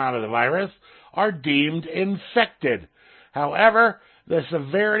insignificant amount of the virus are deemed infected. However, the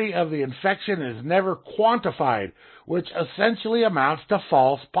severity of the infection is never quantified, which essentially amounts to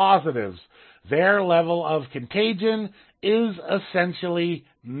false positives. Their level of contagion is essentially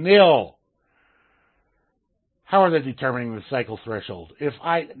nil. How are they determining the cycle threshold? If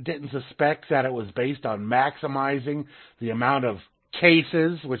I didn't suspect that it was based on maximizing the amount of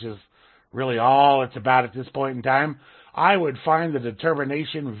cases, which is really all it's about at this point in time, I would find the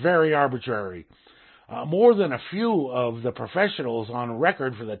determination very arbitrary. More than a few of the professionals on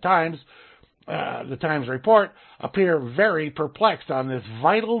record for the Times report appear very perplexed on this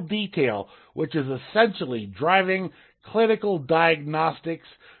vital detail, which is essentially driving clinical diagnostics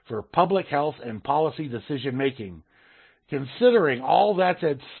for public health and policy decision-making. Considering all that's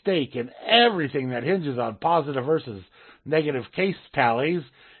at stake and everything that hinges on positive versus negative case tallies,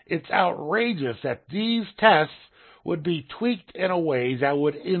 it's outrageous that these tests would be tweaked in a way that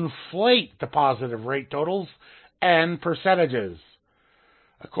would inflate the positive rate totals and percentages.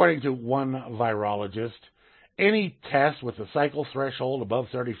 According to one virologist, any test with a cycle threshold above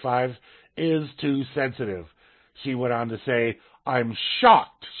 35 is too sensitive. She went on to say, I'm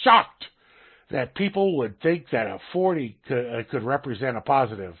shocked that people would think that a 40 could represent a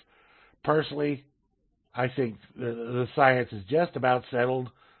positive. Personally, I think the science is just about settled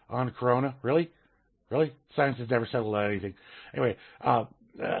on corona. Really? Science has never settled on anything. Anyway,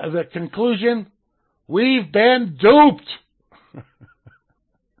 the conclusion, we've been duped.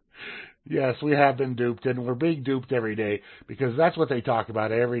 Yes, we have been duped, and we're being duped every day, because that's what they talk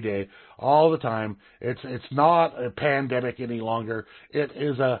about every day, all the time. It's not a pandemic any longer. It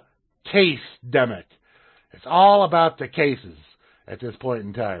is a case-demic. It's all about the cases at this point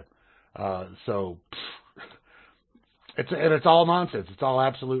in time. It's all nonsense. It's all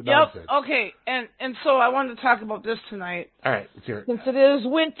absolute nonsense. Yep. Okay. And so I wanted to talk about this tonight. All right. Let's hear it. Since it is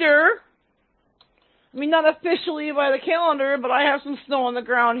winter, I mean, not officially by the calendar, but I have some snow on the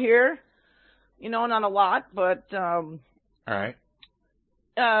ground here. You know, not a lot, but all right.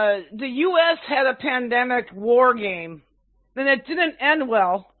 The U.S. had a pandemic war game, and it didn't end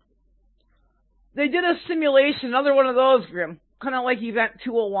well. They did a simulation, another one of those, Grim, kind of like Event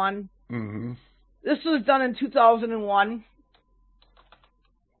 201. Mm-hmm. This was done in 2001,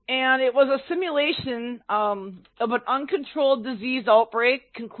 and it was a simulation of an uncontrolled disease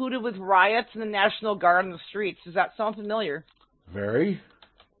outbreak concluded with riots and the National Guard on the streets. Does that sound familiar? Very.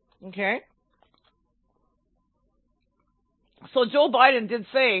 Okay. So Joe Biden did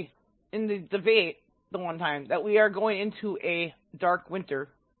say in the debate the one time that we are going into a dark winter.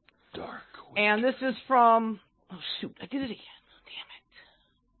 Dark winter. And this is from, oh shoot, I did it again. Damn it.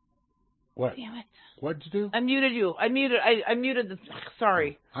 What? Damn it. What'd you do? I muted you. I muted the,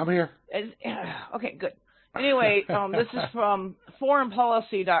 sorry. I'm here. Okay, good. Anyway, this is from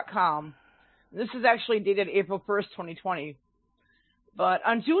foreignpolicy.com. This is actually dated April 1st, 2020. But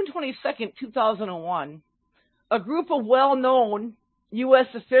on June 22nd, 2001, a group of well-known U.S.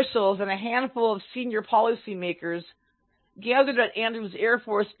 officials and a handful of senior policymakers gathered at Andrews Air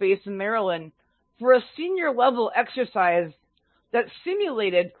Force Base in Maryland for a senior-level exercise that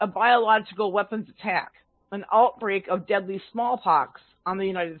simulated a biological weapons attack, an outbreak of deadly smallpox on the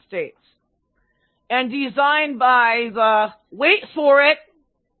United States. And designed by the, wait for it,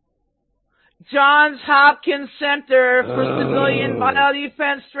 Johns Hopkins Center for Civilian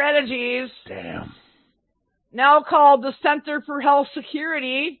Biodefense Strategies. Damn. Now called the Center for Health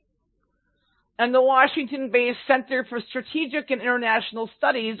Security, and the Washington-based Center for Strategic and International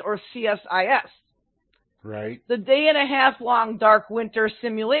Studies, or CSIS. Right. The day-and-a-half-long dark winter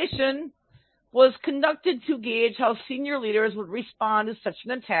simulation was conducted to gauge how senior leaders would respond to such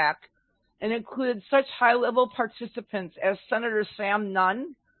an attack, and included such high-level participants as Senator Sam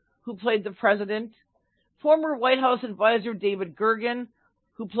Nunn, who played the president, former White House advisor David Gergen,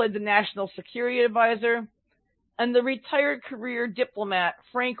 who played the national security advisor, and the retired career diplomat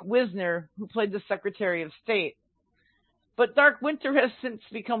Frank Wisner, who played the Secretary of State. But Dark Winter has since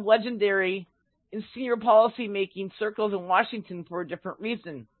become legendary in senior policy-making circles in Washington for a different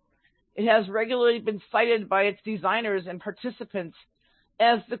reason. It has regularly been cited by its designers and participants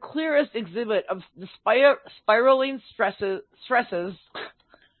as the clearest exhibit of the spiraling stresses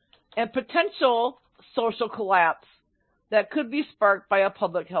and potential social collapse that could be sparked by a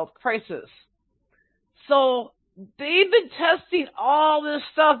public health crisis. So they've been testing all this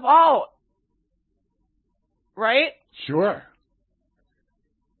stuff out, right? Sure.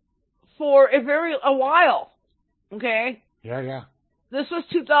 for a while. Okay? Yeah. This was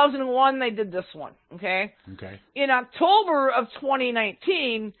 2001 they did this one. Okay? Okay. In October of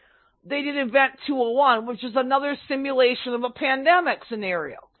 2019, they did Event 201, which is another simulation of a pandemic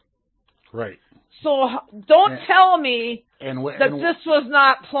scenario. Right. So don't tell me that this was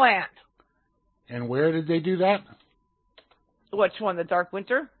not planned. And where did they do that? Which one, the Dark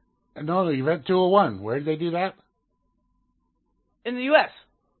Winter? No, the Event 201. Where did they do that? In the U.S.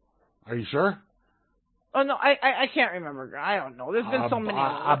 Are you sure? Oh, no, I can't remember. I don't know. There's been so many.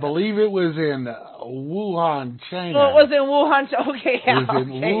 I believe it was in Wuhan, China. Oh, it was in Wuhan. Okay, yeah. It was in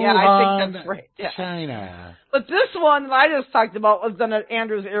Wuhan, yeah, I think that's right. Yeah. China. But this one that I just talked about was done at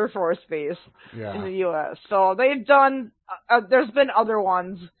Andrews Air Force Base in the U.S. So they've done, there's been other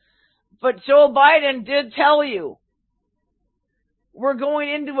ones. But Joe Biden did tell you, we're going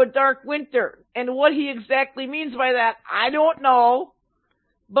into a dark winter. And what he exactly means by that, I don't know.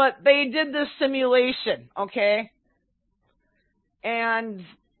 But they did this simulation, okay? And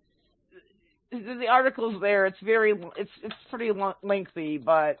the article's there. It's pretty lengthy,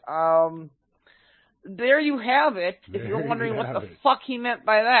 but there you have it. If you're wondering what the fuck he meant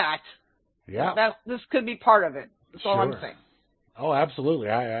by that, yeah, this could be part of it. That's all I'm saying. Oh, absolutely.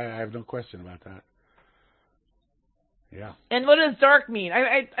 I have no question about that. Yeah. And what does dark mean?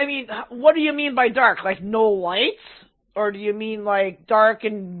 I mean, what do you mean by dark? Like no lights? Or do you mean like dark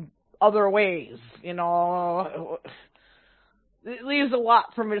in other ways? You know, it leaves a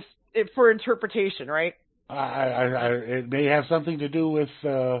lot for interpretation, right? It may have something to do with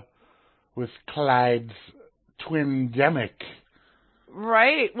Clyde's twindemic.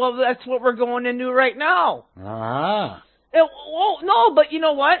 Right. Well, that's what we're going into right now. Ah. Well, no, but you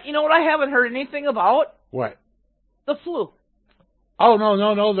know what? You know what I haven't heard anything about? What? The flu. Oh,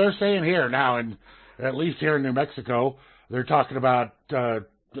 no. They're saying here now, and at least here in New Mexico, they're talking about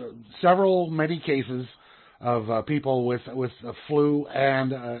many cases of people with the flu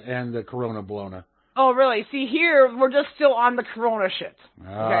and the corona. Oh, really? See, here we're just still on the corona shit.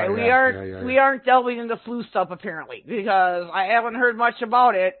 Okay, we aren't delving into flu stuff apparently because I haven't heard much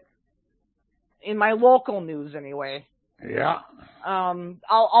about it in my local news anyway. Yeah.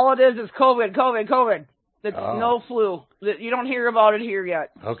 All it is COVID. That's no flu. You don't hear about it here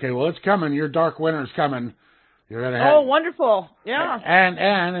yet. Okay, well, it's coming. Your dark winter's coming. You're gonna have. Oh, wonderful! Yeah.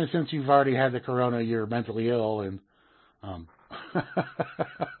 And since you've already had the corona, you're mentally ill, and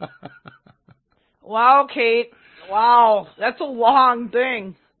Wow, Kate. Wow, that's a long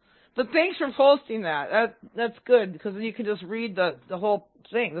thing. But thanks for posting that. That's good because you can just read the whole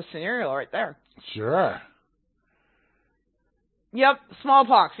thing, the scenario right there. Sure. Yep,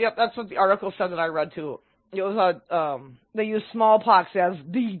 smallpox. Yep, that's what the article said that I read too. It was they use smallpox as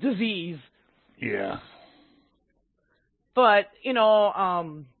the disease. Yeah. But, you know,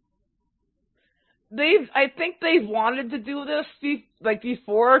 I think they've wanted to do this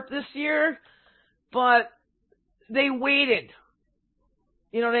before this year, but they waited.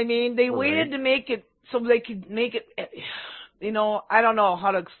 You know what I mean? They waited to make it so they could make it, you know, I don't know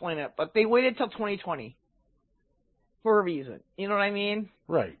how to explain it, but they waited till 2020 for a reason. You know what I mean?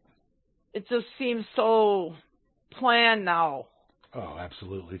 Right. It just seems so planned now. Oh,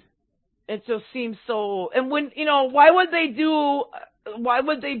 absolutely. It just seems so, and when, you know, why would they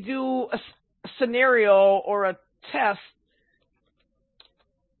do a scenario or a test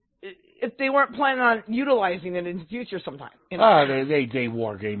if they weren't planning on utilizing it in the future sometime? You know? They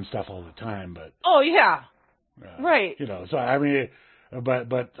war game stuff all the time, but. Oh, yeah. Right. You know, so, I mean,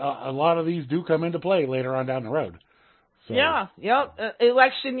 but a lot of these do come into play later on down the road. So. Yeah, yep.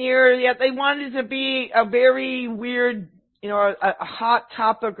 Election year, yeah, they wanted it to be a very weird, you know, a hot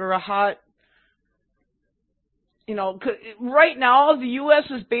topic or a hot, you know, 'cause right now the U.S.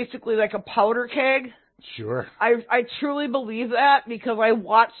 is basically like a powder keg. Sure. I truly believe that because I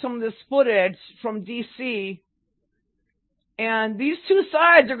watched some of this footage from D.C. and these two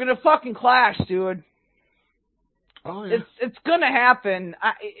sides are going to fucking clash, dude. Oh, yeah. It's going to happen.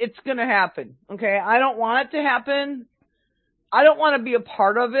 It's going to happen, okay? I don't want it to happen. I don't want to be a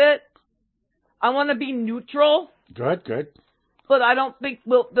part of it. I want to be neutral. Good. But I don't think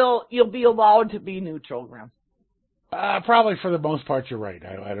you'll be allowed to be neutral, Graham. Probably for the most part, you're right.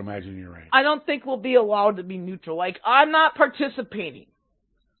 I'd imagine you're right. I don't think we'll be allowed to be neutral. Like, I'm not participating.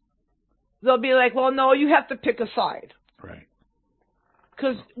 They'll be like, well, no, you have to pick a side. Right.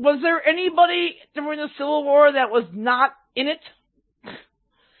 Because was there anybody during the Civil War that was not in it?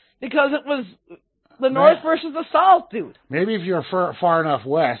 Because it was the North versus the South, dude. Maybe if you're far enough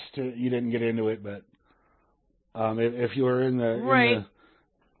west, you didn't get into it, but if you were in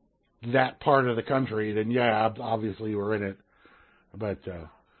that part of the country, then yeah, obviously you were in it. But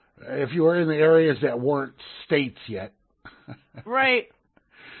if you were in the areas that weren't states yet. Right.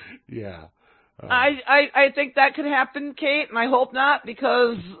 Yeah. I think that could happen, Kate, and I hope not,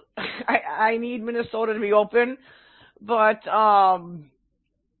 because I need Minnesota to be open. But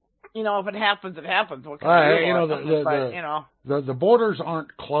you know, if it happens, it happens. What can the borders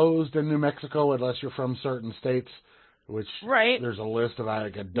aren't closed in New Mexico unless you're from certain states, which there's a list of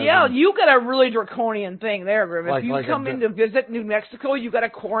like a dozen. Yeah, you got a really draconian thing there, Grim. If you come in to visit New Mexico, you got to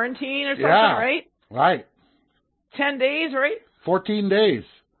quarantine or something, right? Right. 10 days, right? 14 days.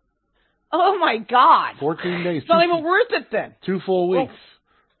 Oh my God. 14 days. It's not even worth it then. 2 full weeks.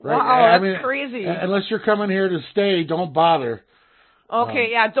 Right? Wow, that's crazy. Unless you're coming here to stay, don't bother.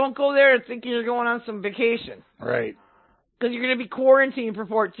 Okay, don't go there thinking you're going on some vacation. Right. Because you're going to be quarantined for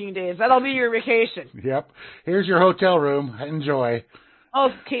 14 days. That'll be your vacation. Yep. Here's your hotel room. Enjoy. Oh,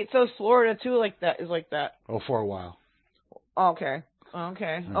 Kate says Florida too is like that. Oh, for a while. Okay.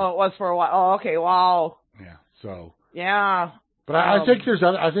 Yeah. Oh, it was for a while. Oh, okay. Wow. Yeah. So. Yeah. But I think there's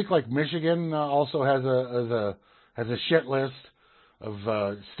other. I think like Michigan also has a shit list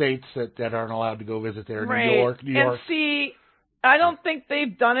of states that aren't allowed to go visit there. Right. New York. And see, I don't think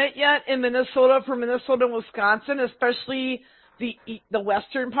they've done it yet in Minnesota for Minnesota and Wisconsin, especially the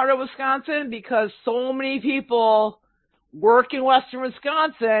western part of Wisconsin, because so many people work in western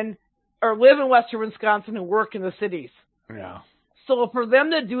Wisconsin or live in western Wisconsin and work in the cities. Yeah. So for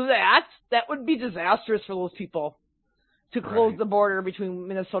them to do that, that would be disastrous for those people. To close the border between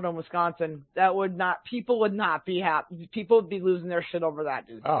Minnesota and Wisconsin, people would not be happy. People would be losing their shit over that,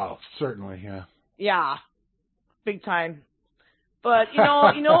 dude. Oh, certainly, yeah. Yeah, big time. But you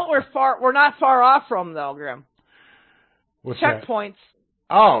know what we're not far off from though, Grim. What's checkpoints?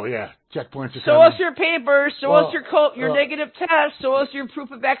 That? Oh yeah, checkpoints. Show us your papers. Show us your negative test. Show us your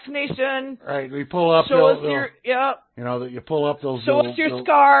proof of vaccination. Right, we pull up. Show us your You know that you pull up those. Show us your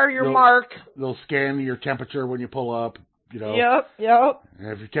scar, your mark. They'll scan your temperature when you pull up. You know. Yep.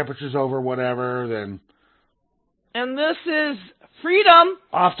 And if your temperature's over whatever, then. And this is freedom.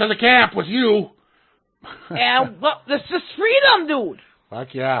 Off to the camp with you. And this is freedom, dude.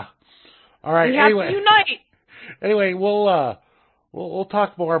 Fuck yeah! All right. We have to unite. Anyway, we'll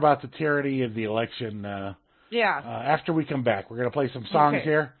talk more about the tyranny of the election. After we come back, we're gonna play some songs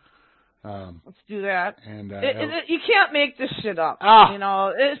here. Let's do that. And you can't make this shit up. You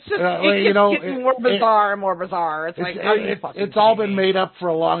know, it's just getting more bizarre and more bizarre. It's like it's all been made up for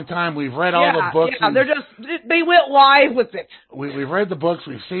a long time. We've read all the books. Yeah, they went live with it. We've read the books.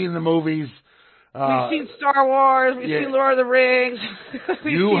 We've seen the movies. We've seen Star Wars. We've seen Lord of the Rings.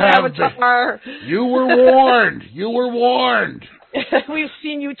 We've seen Avatar. You were warned. You were warned. We've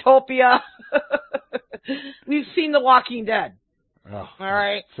seen Utopia. We've seen The Walking Dead. Oh, all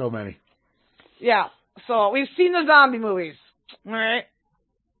right. So many. Yeah. So we've seen the zombie movies. All right.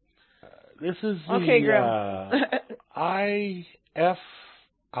 This is the ISD.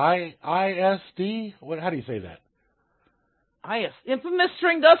 How do you say that? Infamous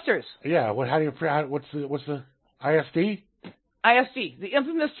string dusters. Yeah. What's the ISD? ISD. The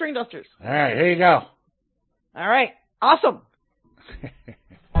infamous string dusters. All right. Here you go. All right. Awesome.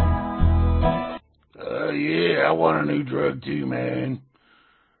 Yeah, I want a new drug too, man.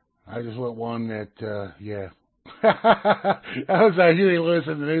 I just want one that, That was Huey Lewis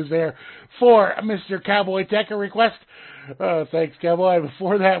in the news there for Mr. Cowboy Tech, a request. Thanks, Cowboy.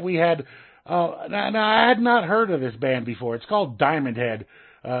 Before that, we had, now I had not heard of this band before. It's called Diamond Head,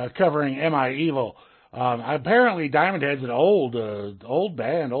 covering Am I Evil? Apparently Diamond Head's an old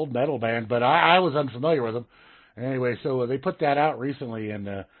metal band, but I was unfamiliar with them. Anyway, so they put that out recently,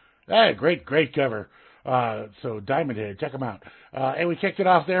 and great cover. So Diamond Head, check them out. And we kicked it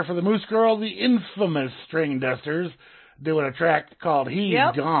off there for the Moosegurl, the infamous String Dusters, doing a track called He's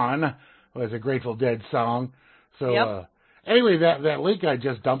Gone. It was a Grateful Dead song. So anyway, that link I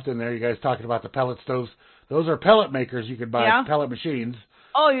just dumped in there, you guys talking about the pellet stoves. Those are pellet makers. You can buy pellet machines.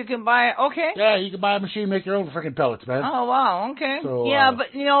 Oh, you can buy, okay. Yeah, you can buy a machine, make your own freaking pellets, man. Oh, wow, okay. So, but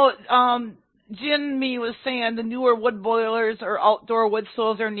Jin Me was saying the newer wood boilers or outdoor wood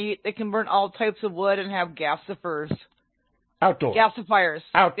stoves are neat. They can burn all types of wood and have gasifiers. Outdoor. Gasifiers.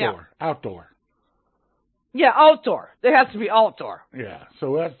 Outdoor. Yeah. Outdoor. Yeah, outdoor. It has to be outdoor. Yeah,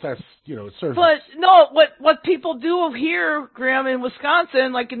 so that's it serves. But no, what people do here, Graham, in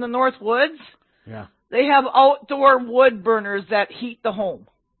Wisconsin, like in the North Woods, they have outdoor wood burners that heat the home.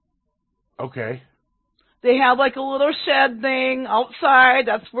 Okay. They have like a little shed thing outside.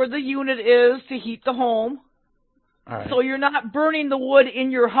 That's where the unit is to heat the home. All right. So you're not burning the wood in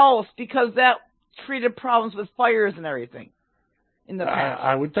your house because that treated problems with fires and everything in the past.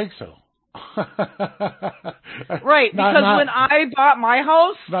 I would think so. Right, because when I bought my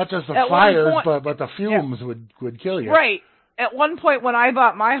house... Not just the fires, but the fumes would kill you. Right. At one point when I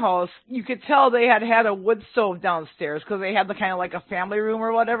bought my house, you could tell they had a wood stove downstairs because they had the kind of like a family room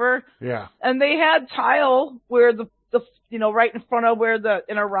or whatever. Yeah. And they had tile where the right in front of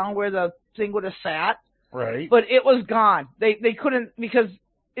around where the thing would have sat. Right. But it was gone. They couldn't, because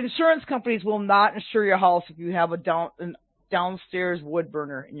insurance companies will not insure your house if you have a downstairs wood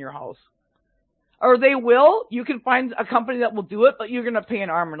burner in your house. Or they will. You can find a company that will do it, but you're going to pay an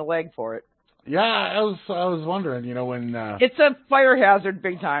arm and a leg for it. Yeah, I was wondering, when it's a fire hazard,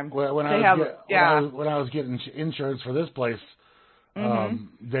 big time. When I was getting insurance for this place,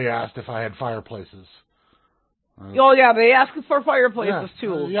 they asked if I had fireplaces. Oh yeah, they ask for fireplaces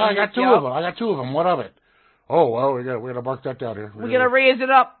too. Yeah, I got two of them. I got two of them. What of it? Oh well, we're gonna mark that down here. We're gonna raise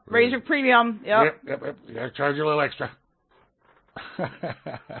it up, raise your premium. Yep. You gotta charge you a little extra.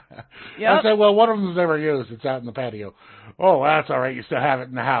 Yeah. I said, well, one of them's never used. It's out in the patio. Oh, well, that's all right. You still have it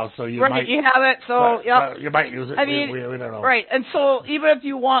in the house, so you might. You have it, so you might use it. I mean, we don't know. Right, and so even if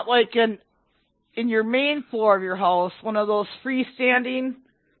you want like in your main floor of your house, one of those freestanding,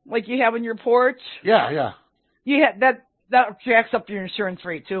 like you have in your porch. Yeah. You have that jacks up your insurance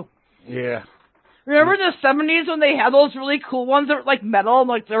rate too. Yeah. Remember in the 70s when they had those really cool ones that were like metal and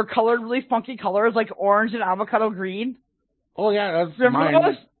like they were colored really funky colors like orange and avocado green? Oh yeah, that's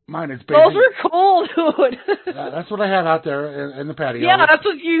mine is basic. Those were cool, dude. That's what I have out there in the patio. Yeah, that's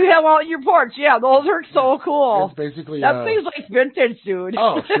what you have on your porch. Yeah, those are so cool. It's basically that thing's like vintage, dude.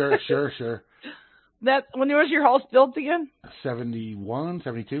 Oh, sure. That when was your house built again? 71,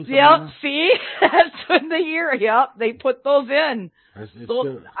 72. Yep. See, that's when the year. Yep, they put those in.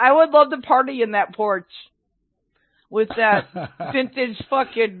 I would love to party in that porch with that vintage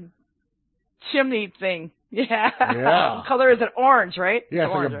fucking chimney thing. Yeah. What color is it? Orange, right? Yeah,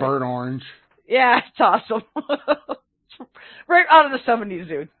 it's orange, like a burnt orange. Yeah, it's awesome. Right out of the 70s,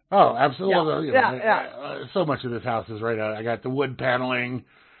 dude. Oh, absolutely. Yeah. So much of this house is right out. I got the wood paneling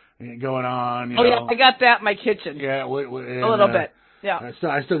going on. Yeah, I got that in my kitchen. Yeah, a little bit. Yeah.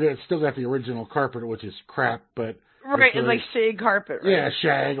 I still got the original carpet, which is crap, but right, it's like shag carpet. Right? Yeah,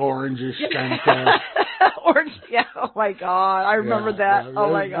 shag, orangish, kind orange. Yeah. Oh my God, I remember that.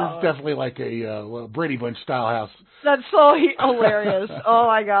 Oh my God. It's definitely like a Brady Bunch style house. That's so hilarious. Oh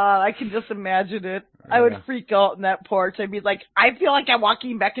my God, I can just imagine it. I would freak out in that porch. I'd be like, I feel like I'm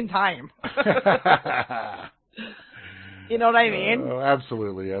walking back in time. You know what I mean?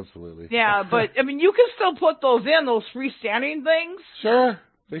 Absolutely. Yeah, but I mean, you can still put those freestanding things. Sure,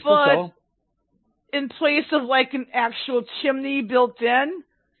 they still sell. In place of like an actual chimney built in,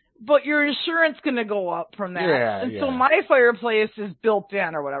 but your insurance gonna go up from that. Yeah, so my fireplace is built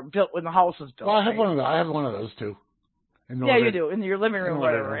in or whatever, built when the house was built. Well, I have one of those. I have one of those too. Yeah, you do in your living room,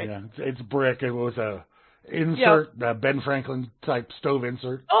 whatever, right? Yeah, it's brick. It was a insert, Ben Franklin type stove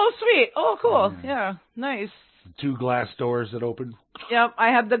insert. Oh, sweet. Oh, cool. Yeah, nice. 2 glass doors that open. Yep, I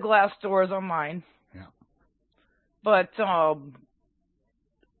have the glass doors on mine. Yeah. But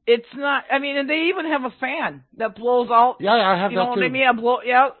it's not. I mean, and they even have a fan that blows out. Yeah, I have that too. You know what I mean?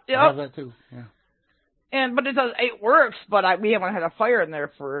 I have that too. Yeah. But it works. But we haven't had a fire in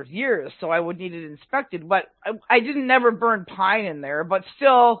there for years, so I would need it inspected. But I didn't never burn pine in there. But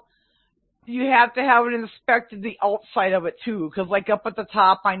still, you have to have it inspected, the outside of it too, because like up at the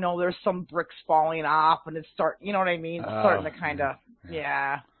top, I know there's some bricks falling off, and it's you know what I mean? It's starting to kind of,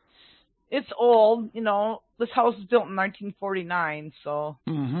 It's old, This house was built in 1949, so.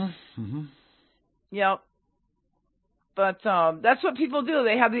 Yep. But that's what people do.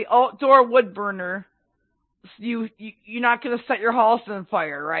 They have the outdoor wood burner. You're not going to set your house on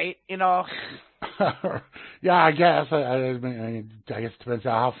fire, right? Yeah, I guess. I guess it depends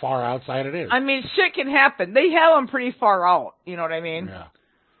on how far outside it is. I mean, shit can happen. They have them pretty far out. You know what I mean? Yeah.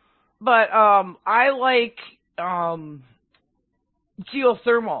 But I like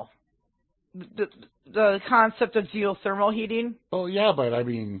geothermal. The concept of geothermal heating. Oh yeah, but I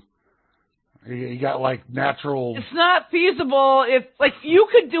mean, you got like natural. It's not feasible if you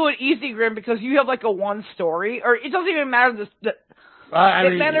could do it easy, Grim, because you have like a 1-story, or it doesn't even matter.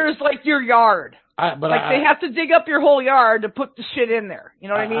 It matters like your yard. They have to dig up your whole yard to put the shit in there. You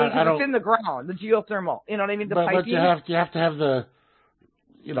know what I mean? Because it's in the ground, the geothermal. You know what I mean? The piping. But you have to have the,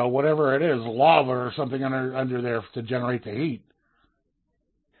 whatever it is, lava or something under there to generate the heat.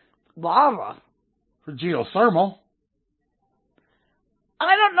 Lava? For geothermal.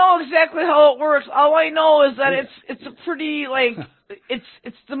 I don't know exactly how it works. All I know is that it's a pretty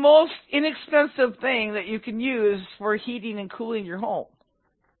it's the most inexpensive thing that you can use for heating and cooling your home.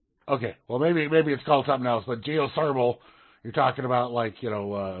 Okay, well maybe it's called something else, but geothermal You're talking about like,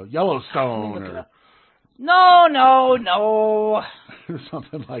 Yellowstone or No.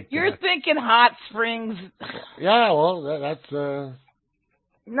 something like that. You're thinking hot springs. Yeah, well, that's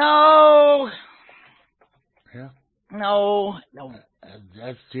No. yeah. No.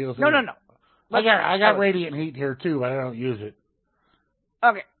 That's geothermal. No. I got radiant heat here too, but I don't use it.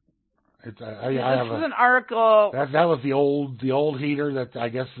 Okay. It's This is an article. That was the old heater that I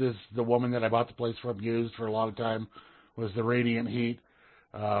guess the woman that I bought the place from used for a long time was the radiant heat.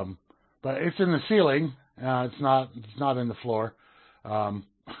 But it's in the ceiling. It's not in the floor.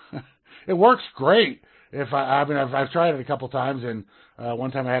 It works great. I've tried it a couple times, and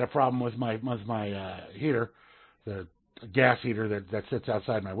one time I had a problem with my heater, the gas heater that sits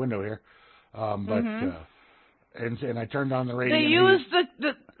outside my window here. And I turned on the radiant heat.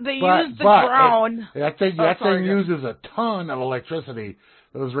 They use the ground. That thing uses a ton of electricity.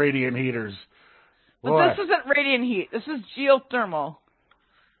 Those radiant heaters. But this isn't radiant heat. This is geothermal.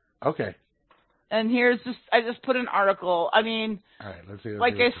 Okay. And I just put an article. I mean, all right, let's see.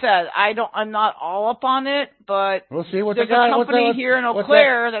 I said, I'm not all up on it, but we'll see what there's a company here in Eau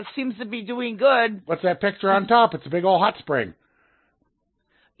Claire that seems to be doing good. What's that picture on top? It's a big old hot spring.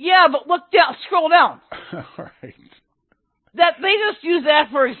 Yeah, but look down, scroll down. All right. That they just use that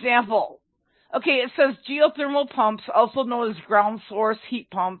for example. Okay, it says geothermal pumps, also known as ground source heat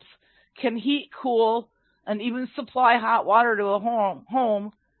pumps, can heat, cool, and even supply hot water to a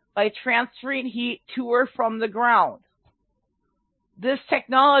home by transferring heat to or from the ground. This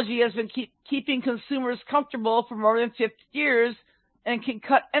technology has been keeping consumers comfortable for more than 50 years and can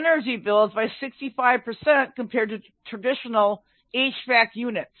cut energy bills by 65% compared to traditional HVAC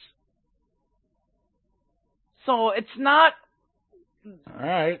units. So it's not all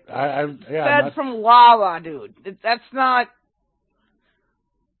right. fed from lava, dude. That's not.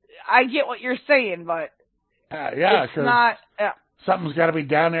 I get what you're saying, but it's not. Something's got to be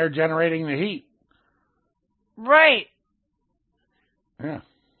down there generating the heat. Right. Yeah.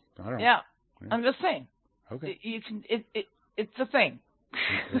 I don't know. Yeah. I'm just saying. Okay. You can. It's a thing.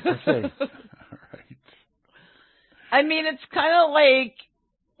 It's a thing. All right. I mean, it's kind of like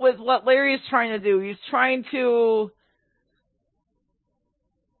with what Larry's trying to do. He's trying to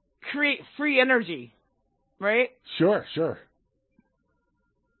create free energy, right? Sure.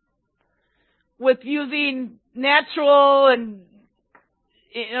 With using natural and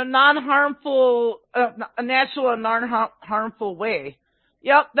non-harmful, a natural and non-harmful way.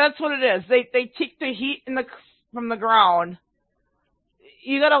 Yep, that's what it is. They take the heat from the ground.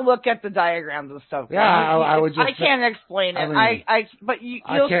 You got to look at the diagrams and stuff. Yeah, I would just. I can't explain it. But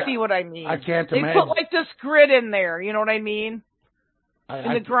you'll see what I mean. I can't imagine. They put like this grid in there. You know what I mean?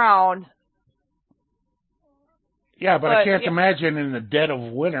 In the ground. Yeah, but I can't imagine in the dead of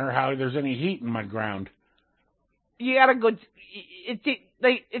winter how there's any heat in my ground. You got to go. It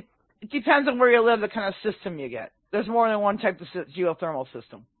depends on where you live, the kind of system you get. There's more than one type of geothermal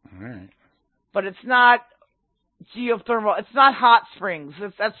system. All right. But it's not geothermal. It's not hot springs.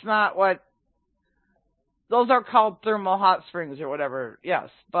 That's not what. Those are called thermal hot springs or whatever.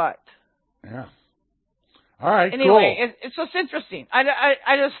 Yes, but. Yeah. All right. Anyway, cool. It's just interesting.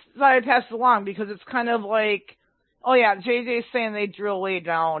 I just thought I'd pass it along because it's kind of like, oh yeah, JJ's saying they drill way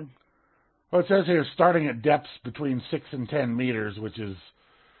down. Well, it says here starting at depths between 6 and 10 meters, which is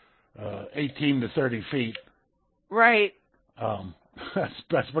 18 to 30 feet. Right.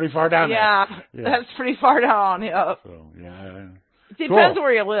 That's pretty far down there. Yeah, that's pretty far down. Yeah. So yeah. It depends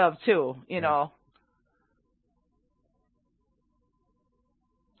where you live too. You know.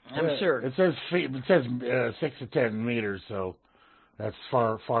 I'm sure. It says 6 to 10 meters, so that's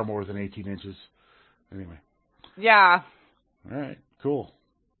far more than 18 inches. Anyway. Yeah. All right. Cool.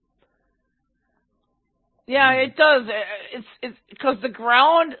 Yeah, it does. It's because the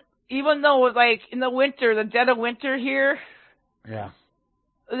ground, even though like in the winter, the dead of winter here. Yeah.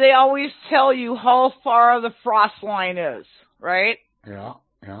 They always tell you how far the frost line is, right? Yeah.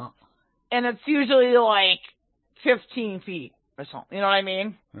 And it's usually like 15 feet or something. You know what I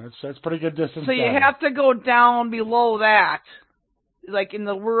mean? That's pretty good distance. So you have to go down below that, like in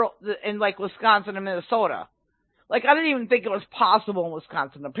like Wisconsin and Minnesota. Like I didn't even think it was possible in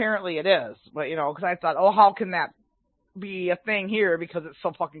Wisconsin. Apparently it is, but because I thought, oh, how can that be a thing here because it's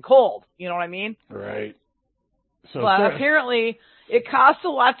so fucking cold? You know what I mean? Right. So but apparently it costs a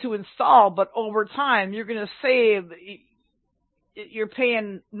lot to install, but over time you're going to save. You're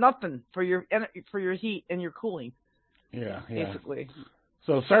paying nothing for your heat and your cooling. Yeah. Basically.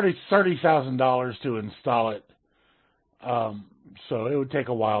 So $30,000 to install it. So it would take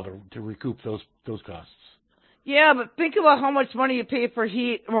a while to recoup those costs. Yeah, but think about how much money you pay for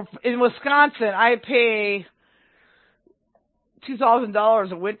heat. In Wisconsin, I pay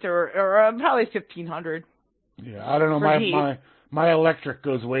 $2,000 a winter, or probably $1,500. Yeah, I don't know. For heat. My electric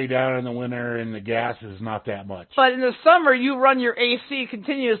goes way down in the winter, and the gas is not that much. But in the summer, you run your AC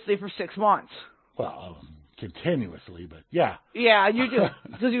continuously for 6 months. Well, continuously, but yeah. Yeah, you do,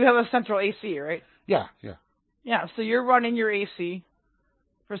 because you have a central AC, right? Yeah. Yeah, so you're running your AC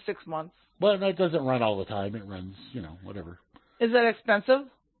for 6 months. But it doesn't run all the time. It runs, whatever. Is that expensive?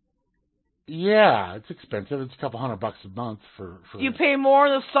 Yeah, it's expensive. It's a couple $100 a month for. You pay more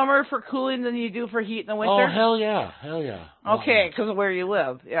in the summer for cooling than you do for heat in the winter? Oh, hell yeah. Okay, because of where you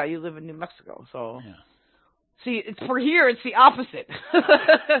live. Yeah, you live in New Mexico, so. Yeah. See, for here, it's the opposite.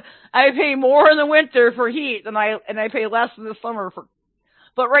 I pay more in the winter for heat and I pay less in the summer for.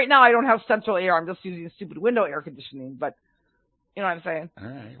 But right now, I don't have central air. I'm just using stupid window air conditioning. But you know what I'm saying? All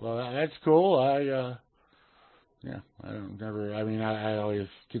right. Well, that's cool. I always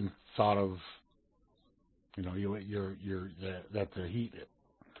thought of, that the heat.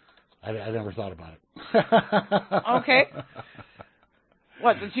 I never thought about it. Okay.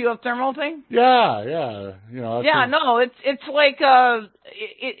 What, the geothermal thing? Yeah. No, it's like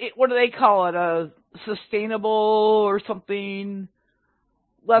what do they call it? A sustainable or something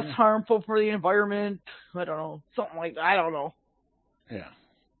less harmful for the environment. I don't know, something like that. I don't know. Yeah.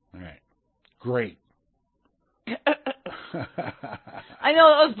 All right. Great. I know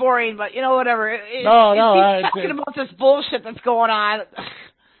that was boring, but whatever. It's talking about this bullshit that's going on.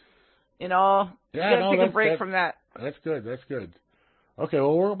 You gotta take a break from that. That's good. Okay,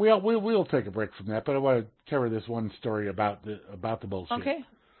 well we'll take a break from that, but I want to cover this one story about the bullshit. Okay.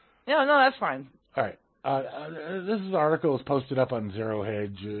 Yeah, no, that's fine. All right. This article was posted up on Zero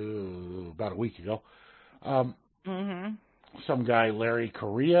Hedge about a week ago. Some guy, Larry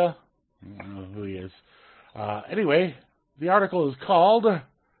Correa, I don't know who he is. Anyway, the article is called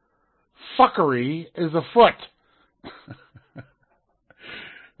 "Fuckery is Afoot."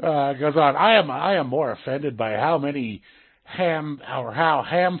 Goes on. I am more offended by how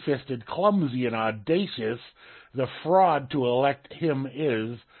ham-fisted, clumsy, and audacious the fraud to elect him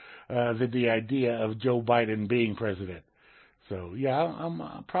is than the idea of Joe Biden being president. So yeah,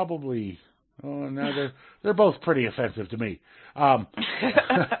 I'm probably. Oh, no, they're both pretty offensive to me. I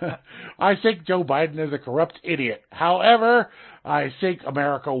think Joe Biden is a corrupt idiot. However, I think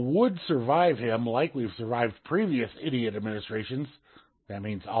America would survive him like we've survived previous idiot administrations. That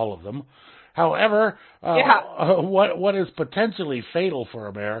means all of them. However, what is potentially fatal for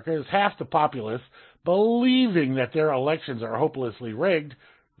America is half the populace believing that their elections are hopelessly rigged.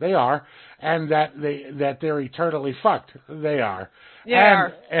 They are, and that they're eternally fucked. They are.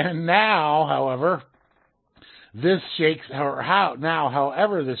 And now, however, this shakes out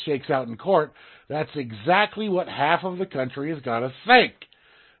in court, that's exactly what half of the country has got to think.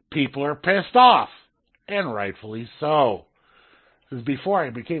 People are pissed off, and rightfully so. Because before I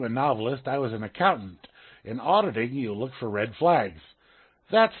became a novelist, I was an accountant. In auditing, you look for red flags.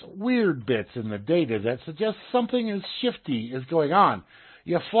 That's weird bits in the data that suggest something is shifty is going on.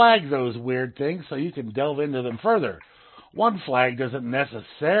 You flag those weird things so you can delve into them further. One flag doesn't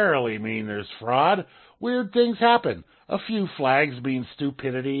necessarily mean there's fraud. Weird things happen. A few flags mean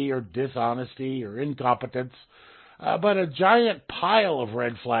stupidity or dishonesty or incompetence. But a giant pile of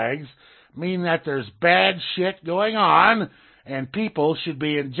red flags mean that there's bad shit going on and people should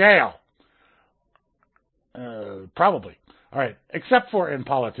be in jail. Probably. All right. Except for in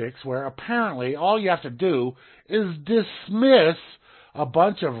politics, where apparently all you have to do is dismiss a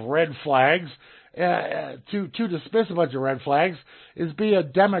bunch of red flags. To dismiss a bunch of red flags is be a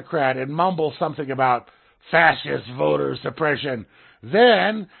Democrat and mumble something about fascist voter suppression.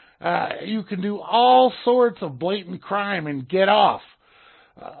 Then you can do all sorts of blatant crime and get off.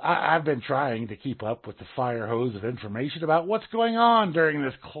 I've been trying to keep up with the fire hose of information about what's going on during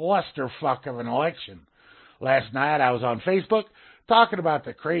this clusterfuck of an election. Last night I was on Facebook talking about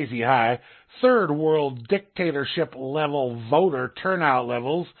the crazy high third world dictatorship level voter turnout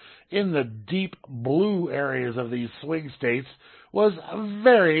levels in the deep blue areas of these swing states was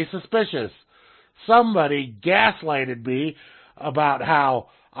very suspicious. Somebody gaslighted me about how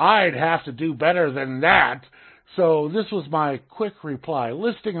I'd have to do better than that. So this was my quick reply,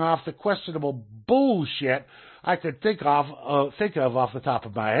 listing off the questionable bullshit I could think of off the top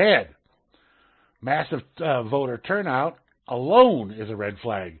of my head. Massive voter turnout alone is a red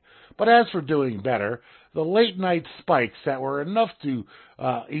flag. But as for doing better, the late night spikes that were enough to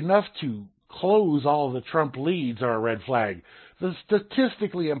close all the Trump leads are a red flag. The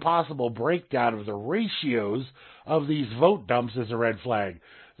statistically impossible breakdown of the ratios of these vote dumps is a red flag.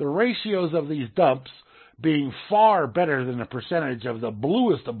 The ratios of these dumps being far better than the percentage of the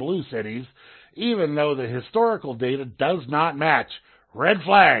bluest of blue cities, even though the historical data does not match. Red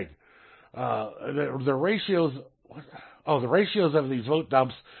flag. The ratios of these vote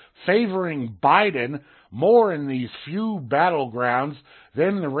dumps favoring Biden more in these few battlegrounds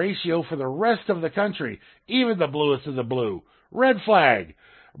than the ratio for the rest of the country, even the bluest of the blue. Red flag.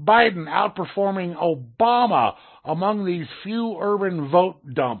 Biden outperforming Obama among these few urban vote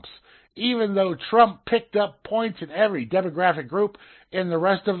dumps, even though Trump picked up points in every demographic group in the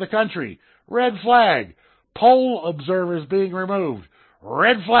rest of the country. Red flag. Poll observers being removed.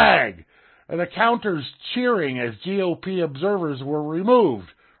 Red flag. The counters cheering as GOP observers were removed.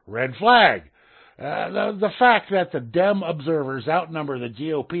 Red flag. The fact that the Dem observers outnumber the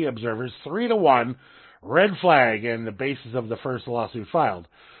GOP observers 3-1, red flag, and the basis of the first lawsuit filed.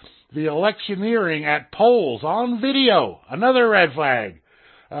 The electioneering at polls on video, another red flag.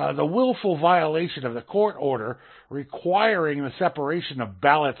 The willful violation of the court order requiring the separation of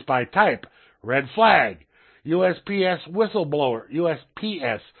ballots by type, red flag. USPS whistleblower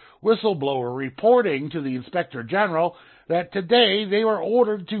reporting to the Inspector General that today they were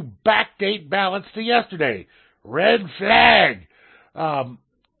ordered to backdate ballots to yesterday. Red flag.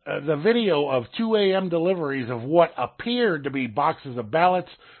 The video of 2 a.m. deliveries of what appeared to be boxes of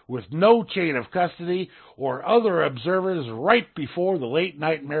ballots with no chain of custody or other observers right before the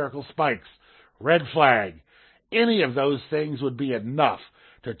late-night miracle spikes. Red flag. Any of those things would be enough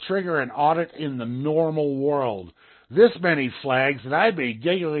to trigger an audit in the normal world. This many flags, and I'd be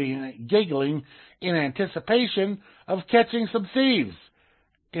giggling in anticipation of catching some thieves.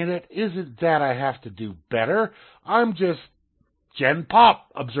 And it isn't that I have to do better. I'm just Gen Pop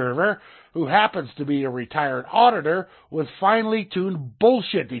observer who happens to be a retired auditor with finely tuned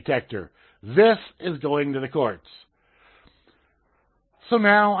bullshit detector. This is going to the courts. So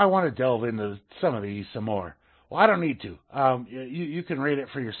now I want to delve into some of these some more. Well, I don't need to. You can read it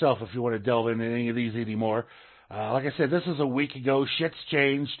for yourself if you want to delve into any of these anymore. Like I said, this is a week ago. Shit's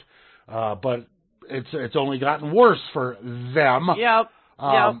changed, but it's only gotten worse for them. Yep.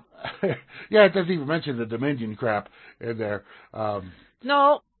 Yeah, it doesn't even mention the Dominion crap in there.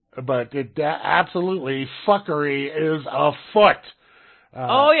 No. But it absolutely fuckery is afoot.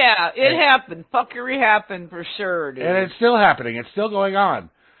 Oh yeah, it happened. Fuckery happened for sure, dude. And it's still happening. It's still going on.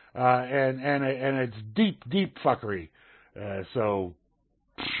 And it's deep fuckery. So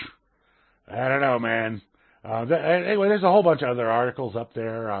I don't know, man. Anyway, there's a whole bunch of other articles up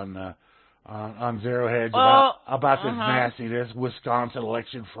there on Zero Hedge about this nastiness, Wisconsin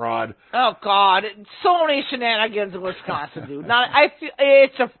election fraud. Oh God, so many shenanigans in Wisconsin, dude. I feel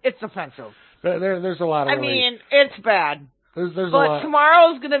it's offensive. There's a lot of. I mean, it's bad. There's but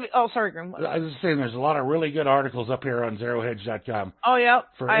tomorrow's gonna be. Oh, sorry, Grim. I was just saying, there's a lot of really good articles up here on ZeroHedge.com. Oh yeah,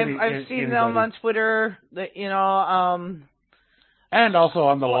 I've seen them on Twitter. That and also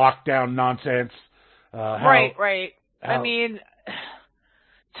on the lockdown nonsense. Right. I mean,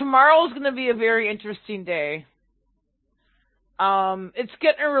 tomorrow's gonna be a very interesting day. It's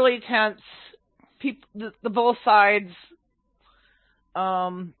getting really tense. The both sides.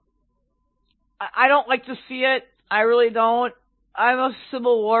 I don't like to see it. I really don't. I'm a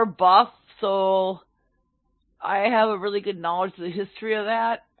Civil War buff, so I have a really good knowledge of the history of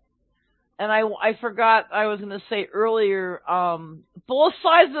that. And I forgot I was going to say earlier, both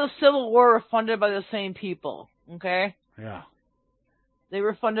sides of the Civil War were funded by the same people, okay? Yeah. They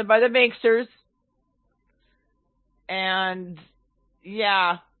were funded by the banksters. And,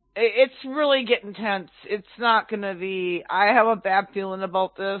 yeah, it's really getting tense. It's not going to be... I have a bad feeling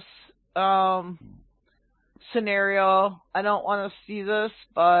about this. Scenario. I don't want to see this,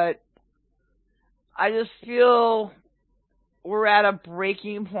 but I just feel we're at a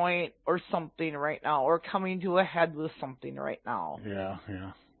breaking point or something right now, or coming to a head with something right now. Yeah.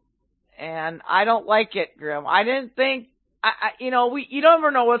 And I don't like it, Grim. I didn't think, you don't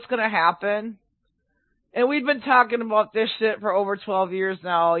ever know what's going to happen. And we've been talking about this shit for over 12 years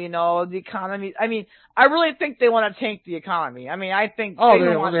now, the economy. I mean, I really think they want to tank the economy. I mean, I think they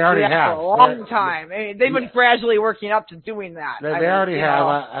already have for a long time. I mean, they've been gradually working up to doing that. They already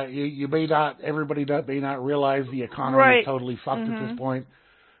have. You may not, everybody may not realize the economy is totally fucked at this point,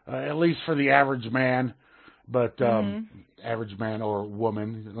 at least for the average man. But average man or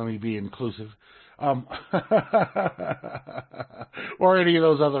woman, let me be inclusive, or any of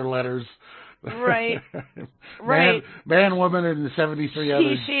those other letters. Right. Man, woman, and the 73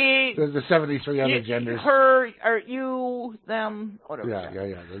 other. The 73 other genders. Her, or you, them, whatever. Yeah.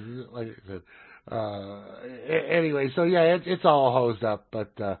 Like I said. Anyway, so yeah, it's all hosed up,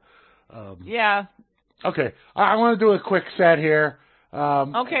 but. Yeah. Okay, I want to do a quick set here.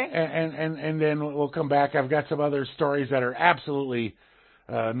 Okay. And then we'll come back. I've got some other stories that are absolutely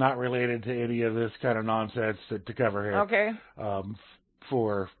not related to any of this kind of nonsense to cover here. Okay.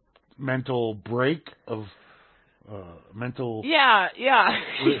 For mental break of mental. Yeah.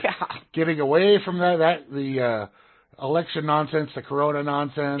 Getting away from the election nonsense, the corona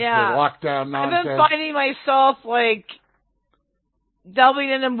nonsense, the lockdown nonsense. I've been finding myself like delving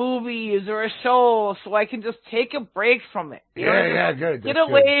into movies or a show so I can just take a break from it. Yeah, good. Get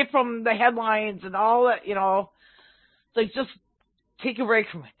away from the headlines and all that, like just take a break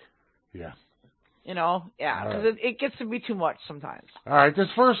from it. Yeah. Because it gets to be too much sometimes. All right, this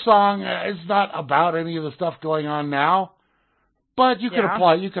first song is not about any of the stuff going on now, but you can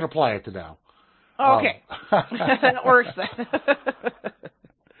apply it to now. Okay. That works then.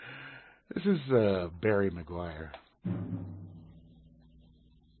 This is Barry Maguire.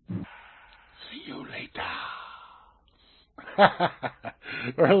 See you later.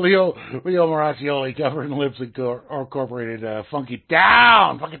 Or Leo Maraccioli covering Lips Incorporated, Funk It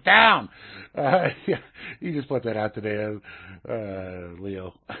Down. You just put that out today,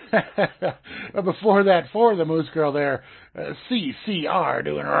 Leo. But before that, for the Moosegurl there, CCR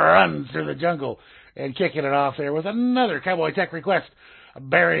doing runs through the jungle and kicking it off there with another Cowboy Tech request,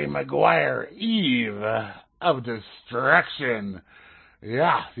 Barry Maguire, Eve of Destruction.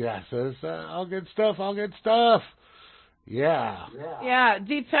 Yeah, so it's all good stuff. Yeah.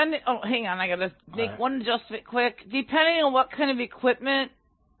 Hang on, I gotta make one adjustment quick. Depending on what kind of equipment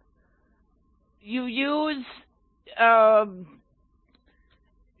you use,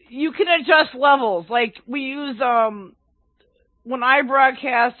 you can adjust levels. Like we use, when I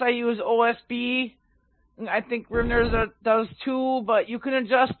broadcast, I use OSB. I think Grimnir does too, but you can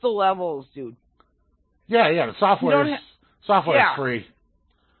adjust the levels, dude. Yeah, the software is free.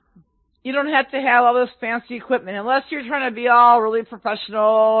 You don't have to have all this fancy equipment unless you're trying to be all really professional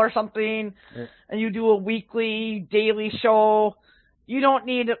or something, and you do a weekly, daily show. You don't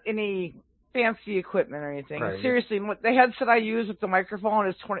need any fancy equipment or anything. Right. Seriously, the headset I use with the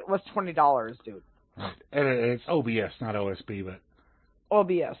microphone was $20, dude. Right. And it's OBS, not OSB, but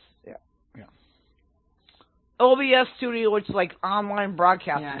OBS. Yeah. OBS Studio, which is like online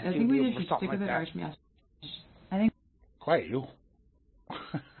broadcasting. Yeah, I think we did something like that. I think. Quiet you.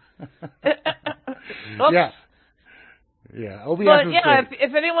 Yeah. OBS but is yeah, great.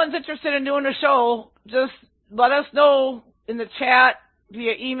 if anyone's interested in doing a show, just let us know in the chat,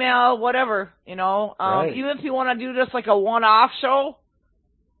 via email, whatever. Right. Even if you want to do just like a one-off show,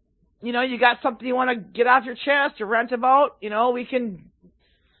 you got something you want to get off your chest or rant about, we can,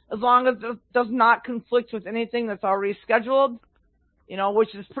 as long as it does not conflict with anything that's already scheduled,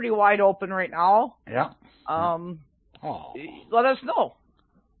 which is pretty wide open right now. Yeah. Let us know.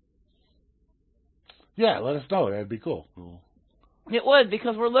 Yeah, let us know. That'd be cool. It would,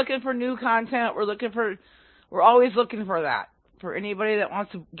 because we're looking for new content. We're always looking for that. For anybody that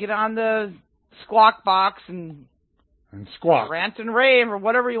wants to get on the Squawk Box and squawk, rant and rave, or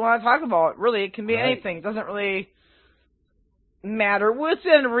whatever you want to talk about. Really, it can be right. anything. It doesn't really matter,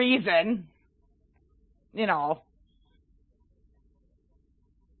 within reason.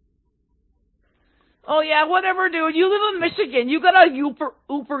 Oh yeah, whatever, dude. You live in Michigan. You got a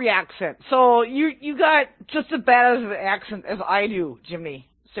Oopery accent, so you got just as bad as an accent as I do, Jimmy.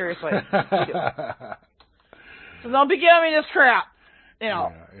 Seriously. So don't be giving me this crap. Yeah.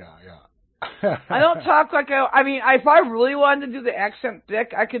 I don't talk like if I really wanted to do the accent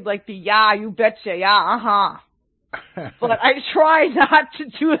thick, I could be, yeah, you betcha, yeah, uh-huh. But I try not to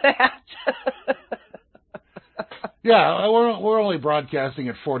do that. Yeah, we're only broadcasting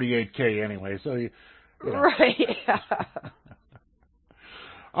at 48K anyway, so Right. Yeah.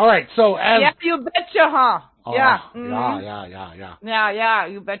 All right, so as... Yeah, you betcha, huh? Yeah. Mm-hmm. Yeah,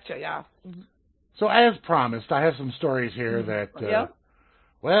 you betcha, yeah. Mm-hmm. So as promised, I have some stories here that,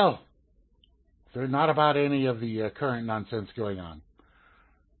 well, they're not about any of the current nonsense going on.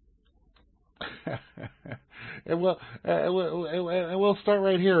 And we'll start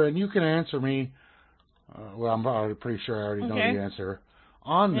right here, and you can answer me. Well, I'm pretty sure I already know the answer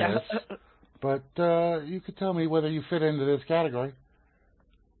on this, but you could tell me whether you fit into this category.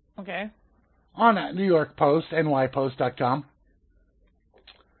 Okay. On New York Post, nypost.com,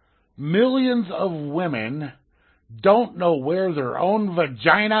 millions of women don't know where their own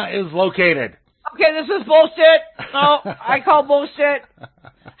vagina is located. Okay, this is bullshit. No, I call bullshit.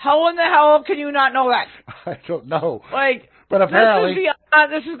 How in the hell can you not know that? I don't know. But apparently...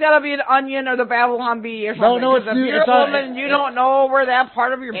 This has got to be an Onion or the Babylon Bee or something. No, if you're a woman and you don't know where that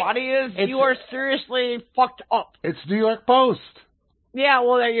part of your body is, you are seriously fucked up. It's New York Post. Yeah,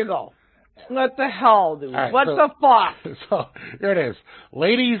 well, there you go. What the hell, dude? Right, what the fuck? So here it is,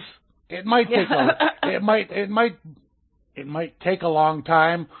 ladies. It might take it might take a long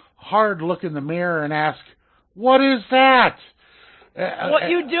time. Hard look in the mirror and ask, "What is that?" What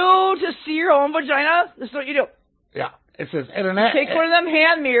you do to see your own vagina? This is what you do. Yeah, it says Take one of them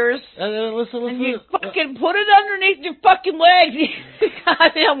hand mirrors. Listen, and you fucking put it underneath your fucking legs.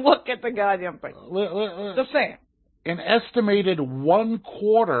 Goddamn, look at the goddamn thing. Just saying. An estimated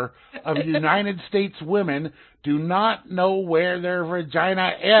 1/4 of United States women do not know where their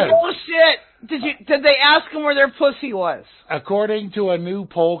vagina is. Bullshit! Did they ask them where their pussy was? According to a new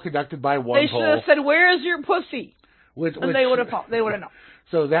poll conducted by OnePoll. They should have said, "Where is your pussy?" And they would have known.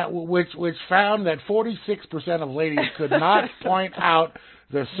 So that which found that 46% of ladies could not point out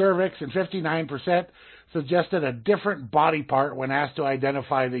the cervix, and 59% suggested a different body part when asked to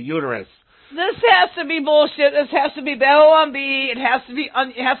identify the uterus. This has to be bullshit. This has to be B. It has to be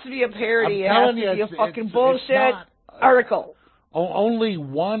a parody. It has to be a fucking bullshit article. Only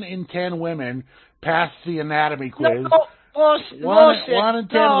 1 in 10 women pass the anatomy quiz. No, bullshit. 1 in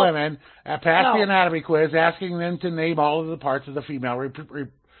 10 women pass the anatomy quiz, asking them to name all of the parts of the female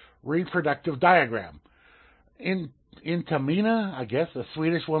reproductive diagram. In Tamina, I guess, a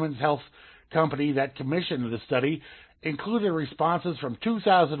Swedish women's health company that commissioned the study, included responses from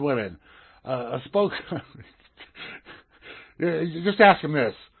 2,000 women. A just ask them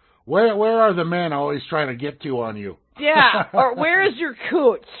this: where are the men always trying to get to on you? Yeah, or where is your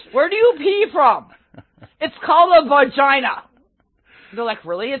coots? Where do you pee from? It's called a vagina. They're like,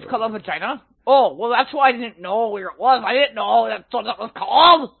 really? It's called a vagina? Oh, well, that's why I didn't know where it was. I didn't know that's what it was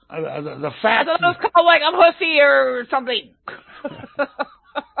called. The fact I thought it was called like a pussy or something.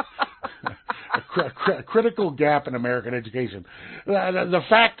 A critical gap in American education. The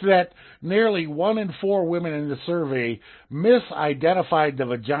fact that nearly 1 in 4 women in the survey misidentified the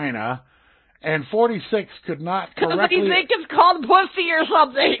vagina, and 46 could not correctly... They think it's called pussy or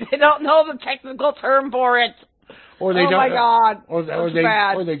something. They don't know the technical term for it. Or they my God. Or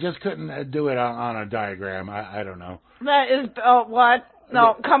they just couldn't do it on a diagram. I don't know. That is... what?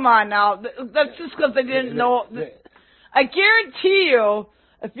 No, come on now. That's just because they didn't know... I guarantee you...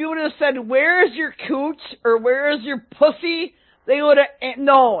 If you would have said, "Where is your cooch?" or "Where is your pussy?" they would have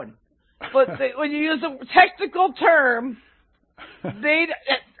known. But when you use a technical term,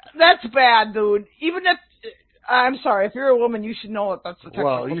 that's bad, dude. Even if, I'm sorry, if you're a woman, you should know that's the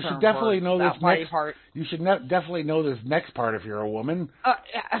technical term. Well, you should definitely know this next part. You should definitely know this next part if you're a woman. My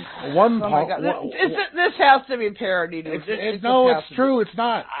God. This has to be parody, dude. It's true. It's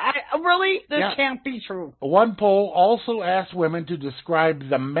not. Really? This can't be true. One poll also asked women to describe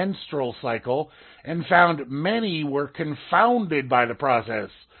the menstrual cycle and found many were confounded by the process.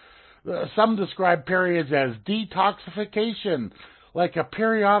 Some described periods as detoxification, like a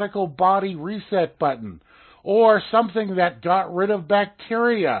periodical body reset button, or something that got rid of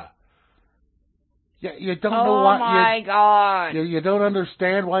bacteria. You don't know why. Oh my God! You don't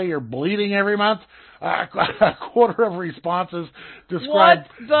understand why you're bleeding every month. A quarter of responses described.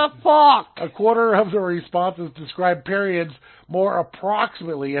 What the fuck? A quarter of the responses describe periods more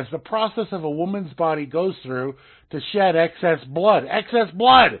approximately as the process of a woman's body goes through to shed excess blood. Excess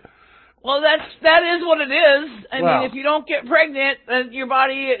blood. Well, that is what it is. I mean, if you don't get pregnant, then your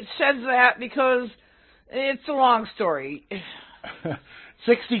body sheds that because it's a long story.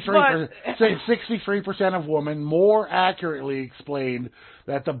 63% of women more accurately explained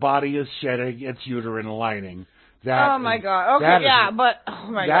that the body is shedding its uterine lining. Oh my God. Okay, but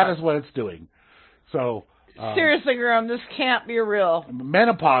that is what it's doing. So seriously, Graham, this can't be real.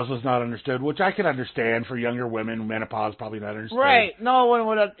 Menopause was not understood, which I can understand for younger women. Menopause probably not understood. Right? No one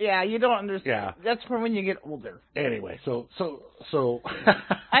would. Yeah, you don't understand. Yeah, that's for when you get older. Anyway, so.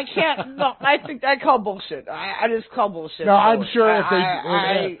 I can't. No, I think I call bullshit. I just call bullshit. No, I'm sure if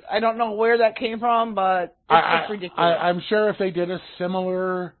they. I don't know where that came from, but it's just ridiculous. I'm sure if they did a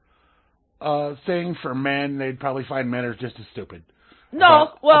similar thing for men, they'd probably find men are just as stupid.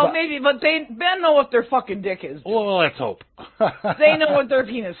 No, maybe, but men know what their fucking dick is. Well, let's hope. They know what their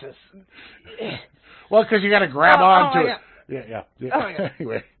penis is. Well, because you got to grab onto it. Yeah. Oh,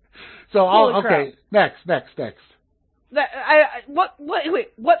 Anyway, so okay. Next.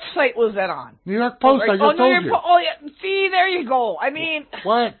 What site was that on? New York Post. I just told you. See, there you go. I mean,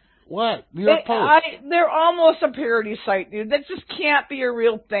 what? New York Post. They're almost a parody site, dude. That just can't be a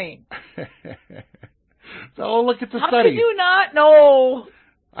real thing. So look at the study. How could you not know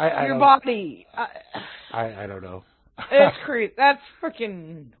your body? I don't know. It's crazy. That's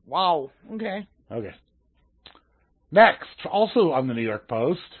freaking wow. Okay. Next, also on the New York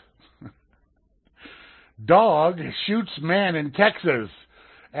Post, dog shoots man in Texas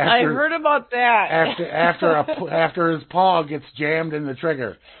I heard about that. After his paw gets jammed in the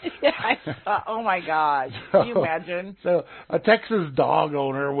trigger. Yeah, I saw, oh my God. Can you imagine? So a Texas dog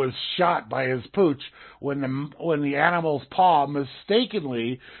owner was shot by his pooch when the animal's paw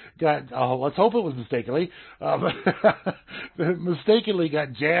mistakenly got, let's hope it was mistakenly, mistakenly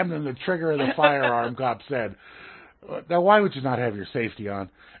got jammed in the trigger of the firearm, cop said. Now, why would you not have your safety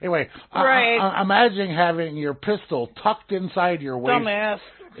on? Anyway, right. Imagine having your pistol tucked inside your waist. Dumbass.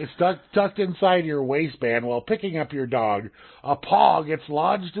 It's tucked inside your waistband while picking up your dog. A paw gets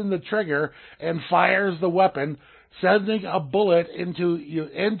lodged in the trigger and fires the weapon, sending a bullet into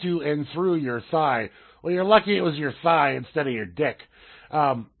and through your thigh. Well, you're lucky it was your thigh instead of your dick.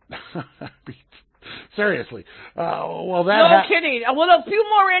 Seriously. Well, that no kidding. Well, a few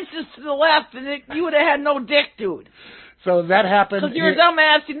more inches to the left, and you would have had no dick, dude. So that happened. Because you're a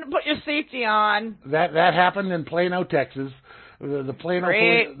dumbass. You didn't put your safety on. That happened in Plano, Texas. The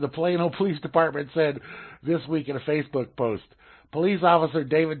Plano Police Department said this week in a Facebook post. Police officer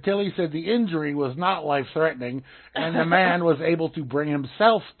David Tilley said the injury was not life-threatening, and the man was able to bring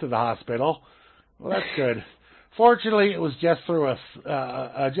himself to the hospital. Well, that's good. Fortunately, it was just through a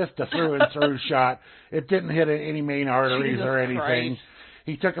through and through shot. It didn't hit any main arteries Jesus or anything. Christ.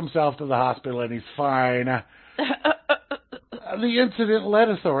 He took himself to the hospital and he's fine. The incident led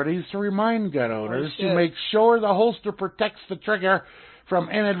authorities to remind gun owners to make sure the holster protects the trigger from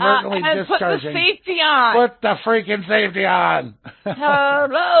inadvertently and discharging. Put the safety on. Put the freaking safety on.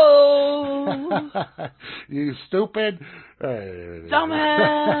 Hello. You stupid.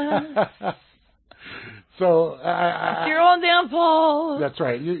 Dumbass. So it's your own damn fault. That's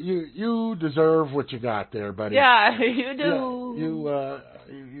right. You deserve what you got there, buddy. Yeah, you do. Yeah,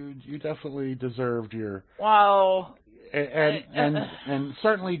 you definitely deserved your. Wow. And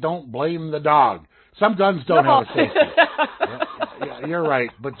certainly don't blame the dog. Some guns don't have a safety. Yeah, you're right,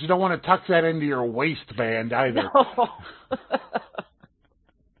 but you don't want to tuck that into your waistband either. No.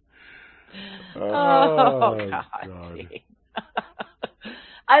 Oh God.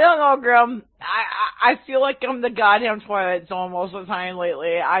 I don't know, Grim. I feel like I'm the goddamn Twilight Zone most of the time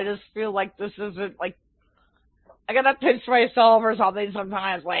lately. I just feel like this isn't, like, I gotta pinch myself or something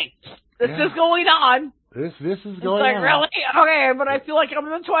sometimes, like, this is going on. This is going it's like, on. Really? Okay, but I feel like I'm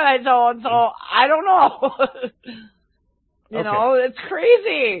in the Twilight Zone, so I don't know. You know, it's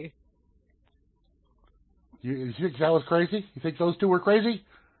crazy. You think that was crazy? You think those two were crazy?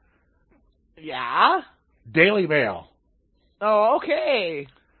 Yeah. Daily Mail. Oh, okay.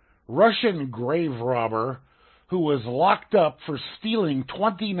 Russian Graverobber, who was locked up for stealing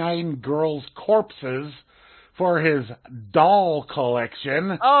 29 girls' corpses for his doll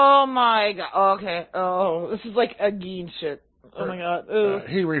collection. Oh, my God. Okay. Oh, this is like Ageen shit. Oh, my God.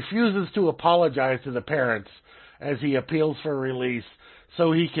 He refuses to apologize to the parents as he appeals for release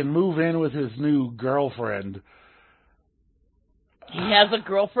so he can move in with his new girlfriend. He has a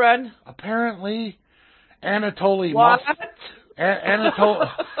girlfriend? Apparently. Anatoly What?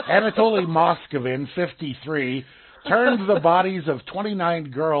 Anatoly Moskovin, 53, turned the bodies of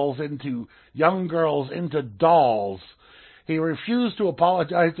 29 young girls into dolls. He refused to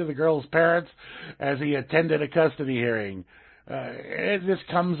apologize to the girls' parents as he attended a custody hearing. This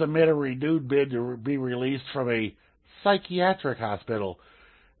comes amid a renewed bid to be released from a psychiatric hospital.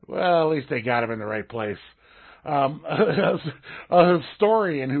 Well, at least they got him in the right place. A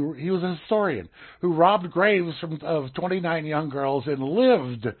historian who robbed graves of 29 young girls and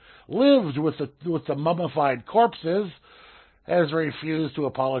lived with the mummified corpses has refused to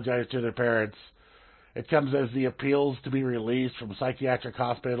apologize to their parents. It comes as the appeals to be released from psychiatric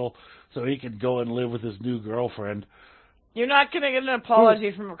hospital so he can go and live with his new girlfriend. You're not going to get an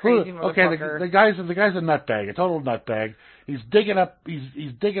apology from a crazy motherfucker. Okay, the guy's a nutbag, a total nutbag. He's digging up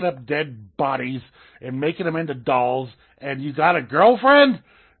dead bodies and making them into dolls. And you got a girlfriend?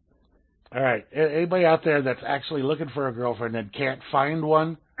 All right, anybody out there that's actually looking for a girlfriend and can't find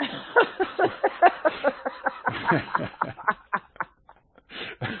one?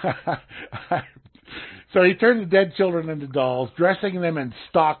 So he turned the dead children into dolls, dressing them in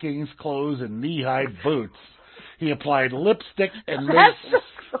stockings, clothes, and knee-high boots. He applied lipstick and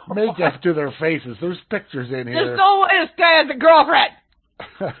makeup to their faces. There's pictures in here. There's no way this guy has a girlfriend.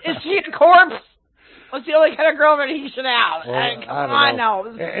 Is she a corpse? What's the only kind of girlfriend he should have? Well, come on now.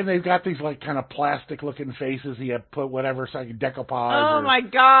 And they've got these like kind of plastic-looking faces. He had put whatever decoupage. Oh my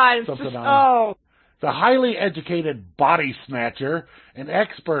God! It's something just, on. The highly educated body snatcher, an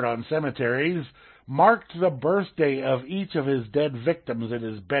expert on cemeteries, marked the birthday of each of his dead victims in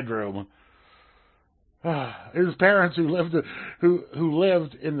his bedroom. His parents, who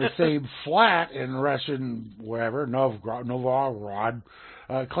lived in the same flat in Russian wherever Novgorod,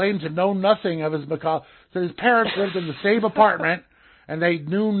 claimed to know nothing of his macabre. So his parents lived in the same apartment, and they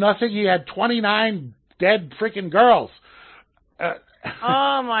knew nothing. He had 29 dead freaking girls.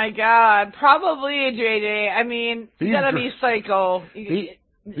 Oh my God! Probably, JJ. I mean, you gotta be psycho. These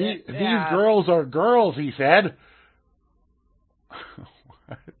girls are girls, he said.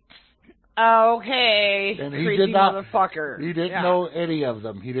 Okay. And he did not. Motherfucker. He didn't know any of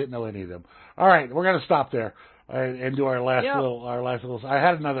them. All right, we're gonna stop there and do our last little. I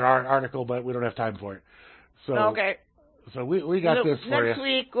had another article, but we don't have time for it. So okay. So we got this for you. Next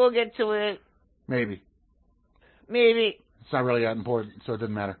week we'll get to it. Maybe. It's not really that important, so it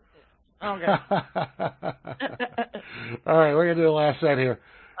doesn't matter. Okay. All right, we're gonna do the last set here.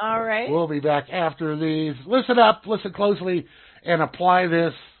 All right. We'll be back after these. Listen up, listen closely, and apply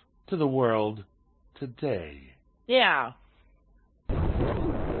this to the world today. Yeah.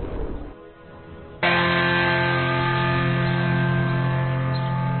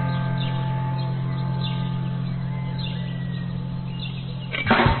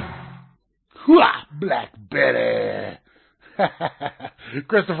 Black Betty.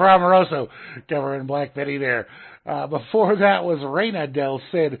 Christopher Amoroso covering Black Betty there. Before that was Reina Del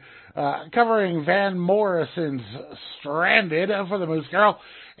Cid covering Van Morrison's Stranded for the Moosegurl.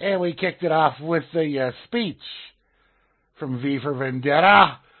 And we kicked it off with the speech from V for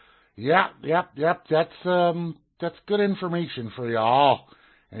Vendetta. Yep. That's good information for y'all.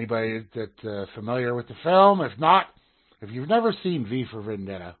 Anybody that's familiar with the film? If not, if you've never seen V for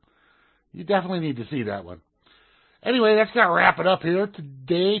Vendetta, you definitely need to see that one. Anyway, that's going to wrap it up here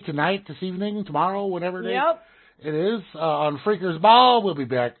today, tonight, this evening, tomorrow, whatever day it is. On Freaker's Ball, we'll be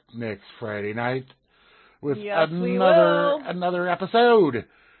back next Friday night with another episode.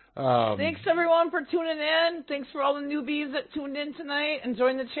 Thanks, everyone, for tuning in. Thanks for all the newbies that tuned in tonight and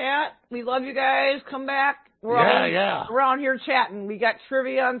joined the chat. We love you guys. Come back. We're all around here chatting. We got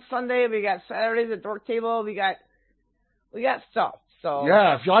trivia on Sunday. We got Saturdays at Dork Table. We got stuff. So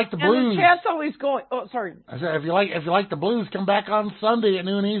yeah, if you like the blues, and the chat's always going. Oh, sorry. I said if you like the blues, come back on Sunday at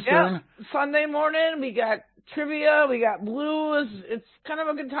noon Eastern. Yeah, Sunday morning we got trivia, we got blues. It's kind of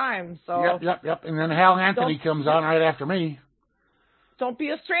a good time. So yep. And then Hal Anthony comes on right after me. Don't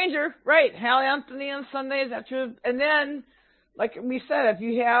be a stranger, right? Hal Anthony on Sundays after, and then, like we said, if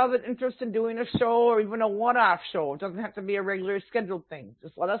you have an interest in doing a show or even a one-off show, it doesn't have to be a regular scheduled thing.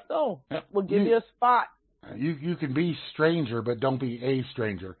 Just let us know. Yep. We'll give you a spot. You can be stranger, but don't be a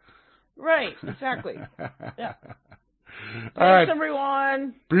stranger. Right, exactly. Yeah. All right,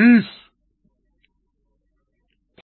 everyone. Peace.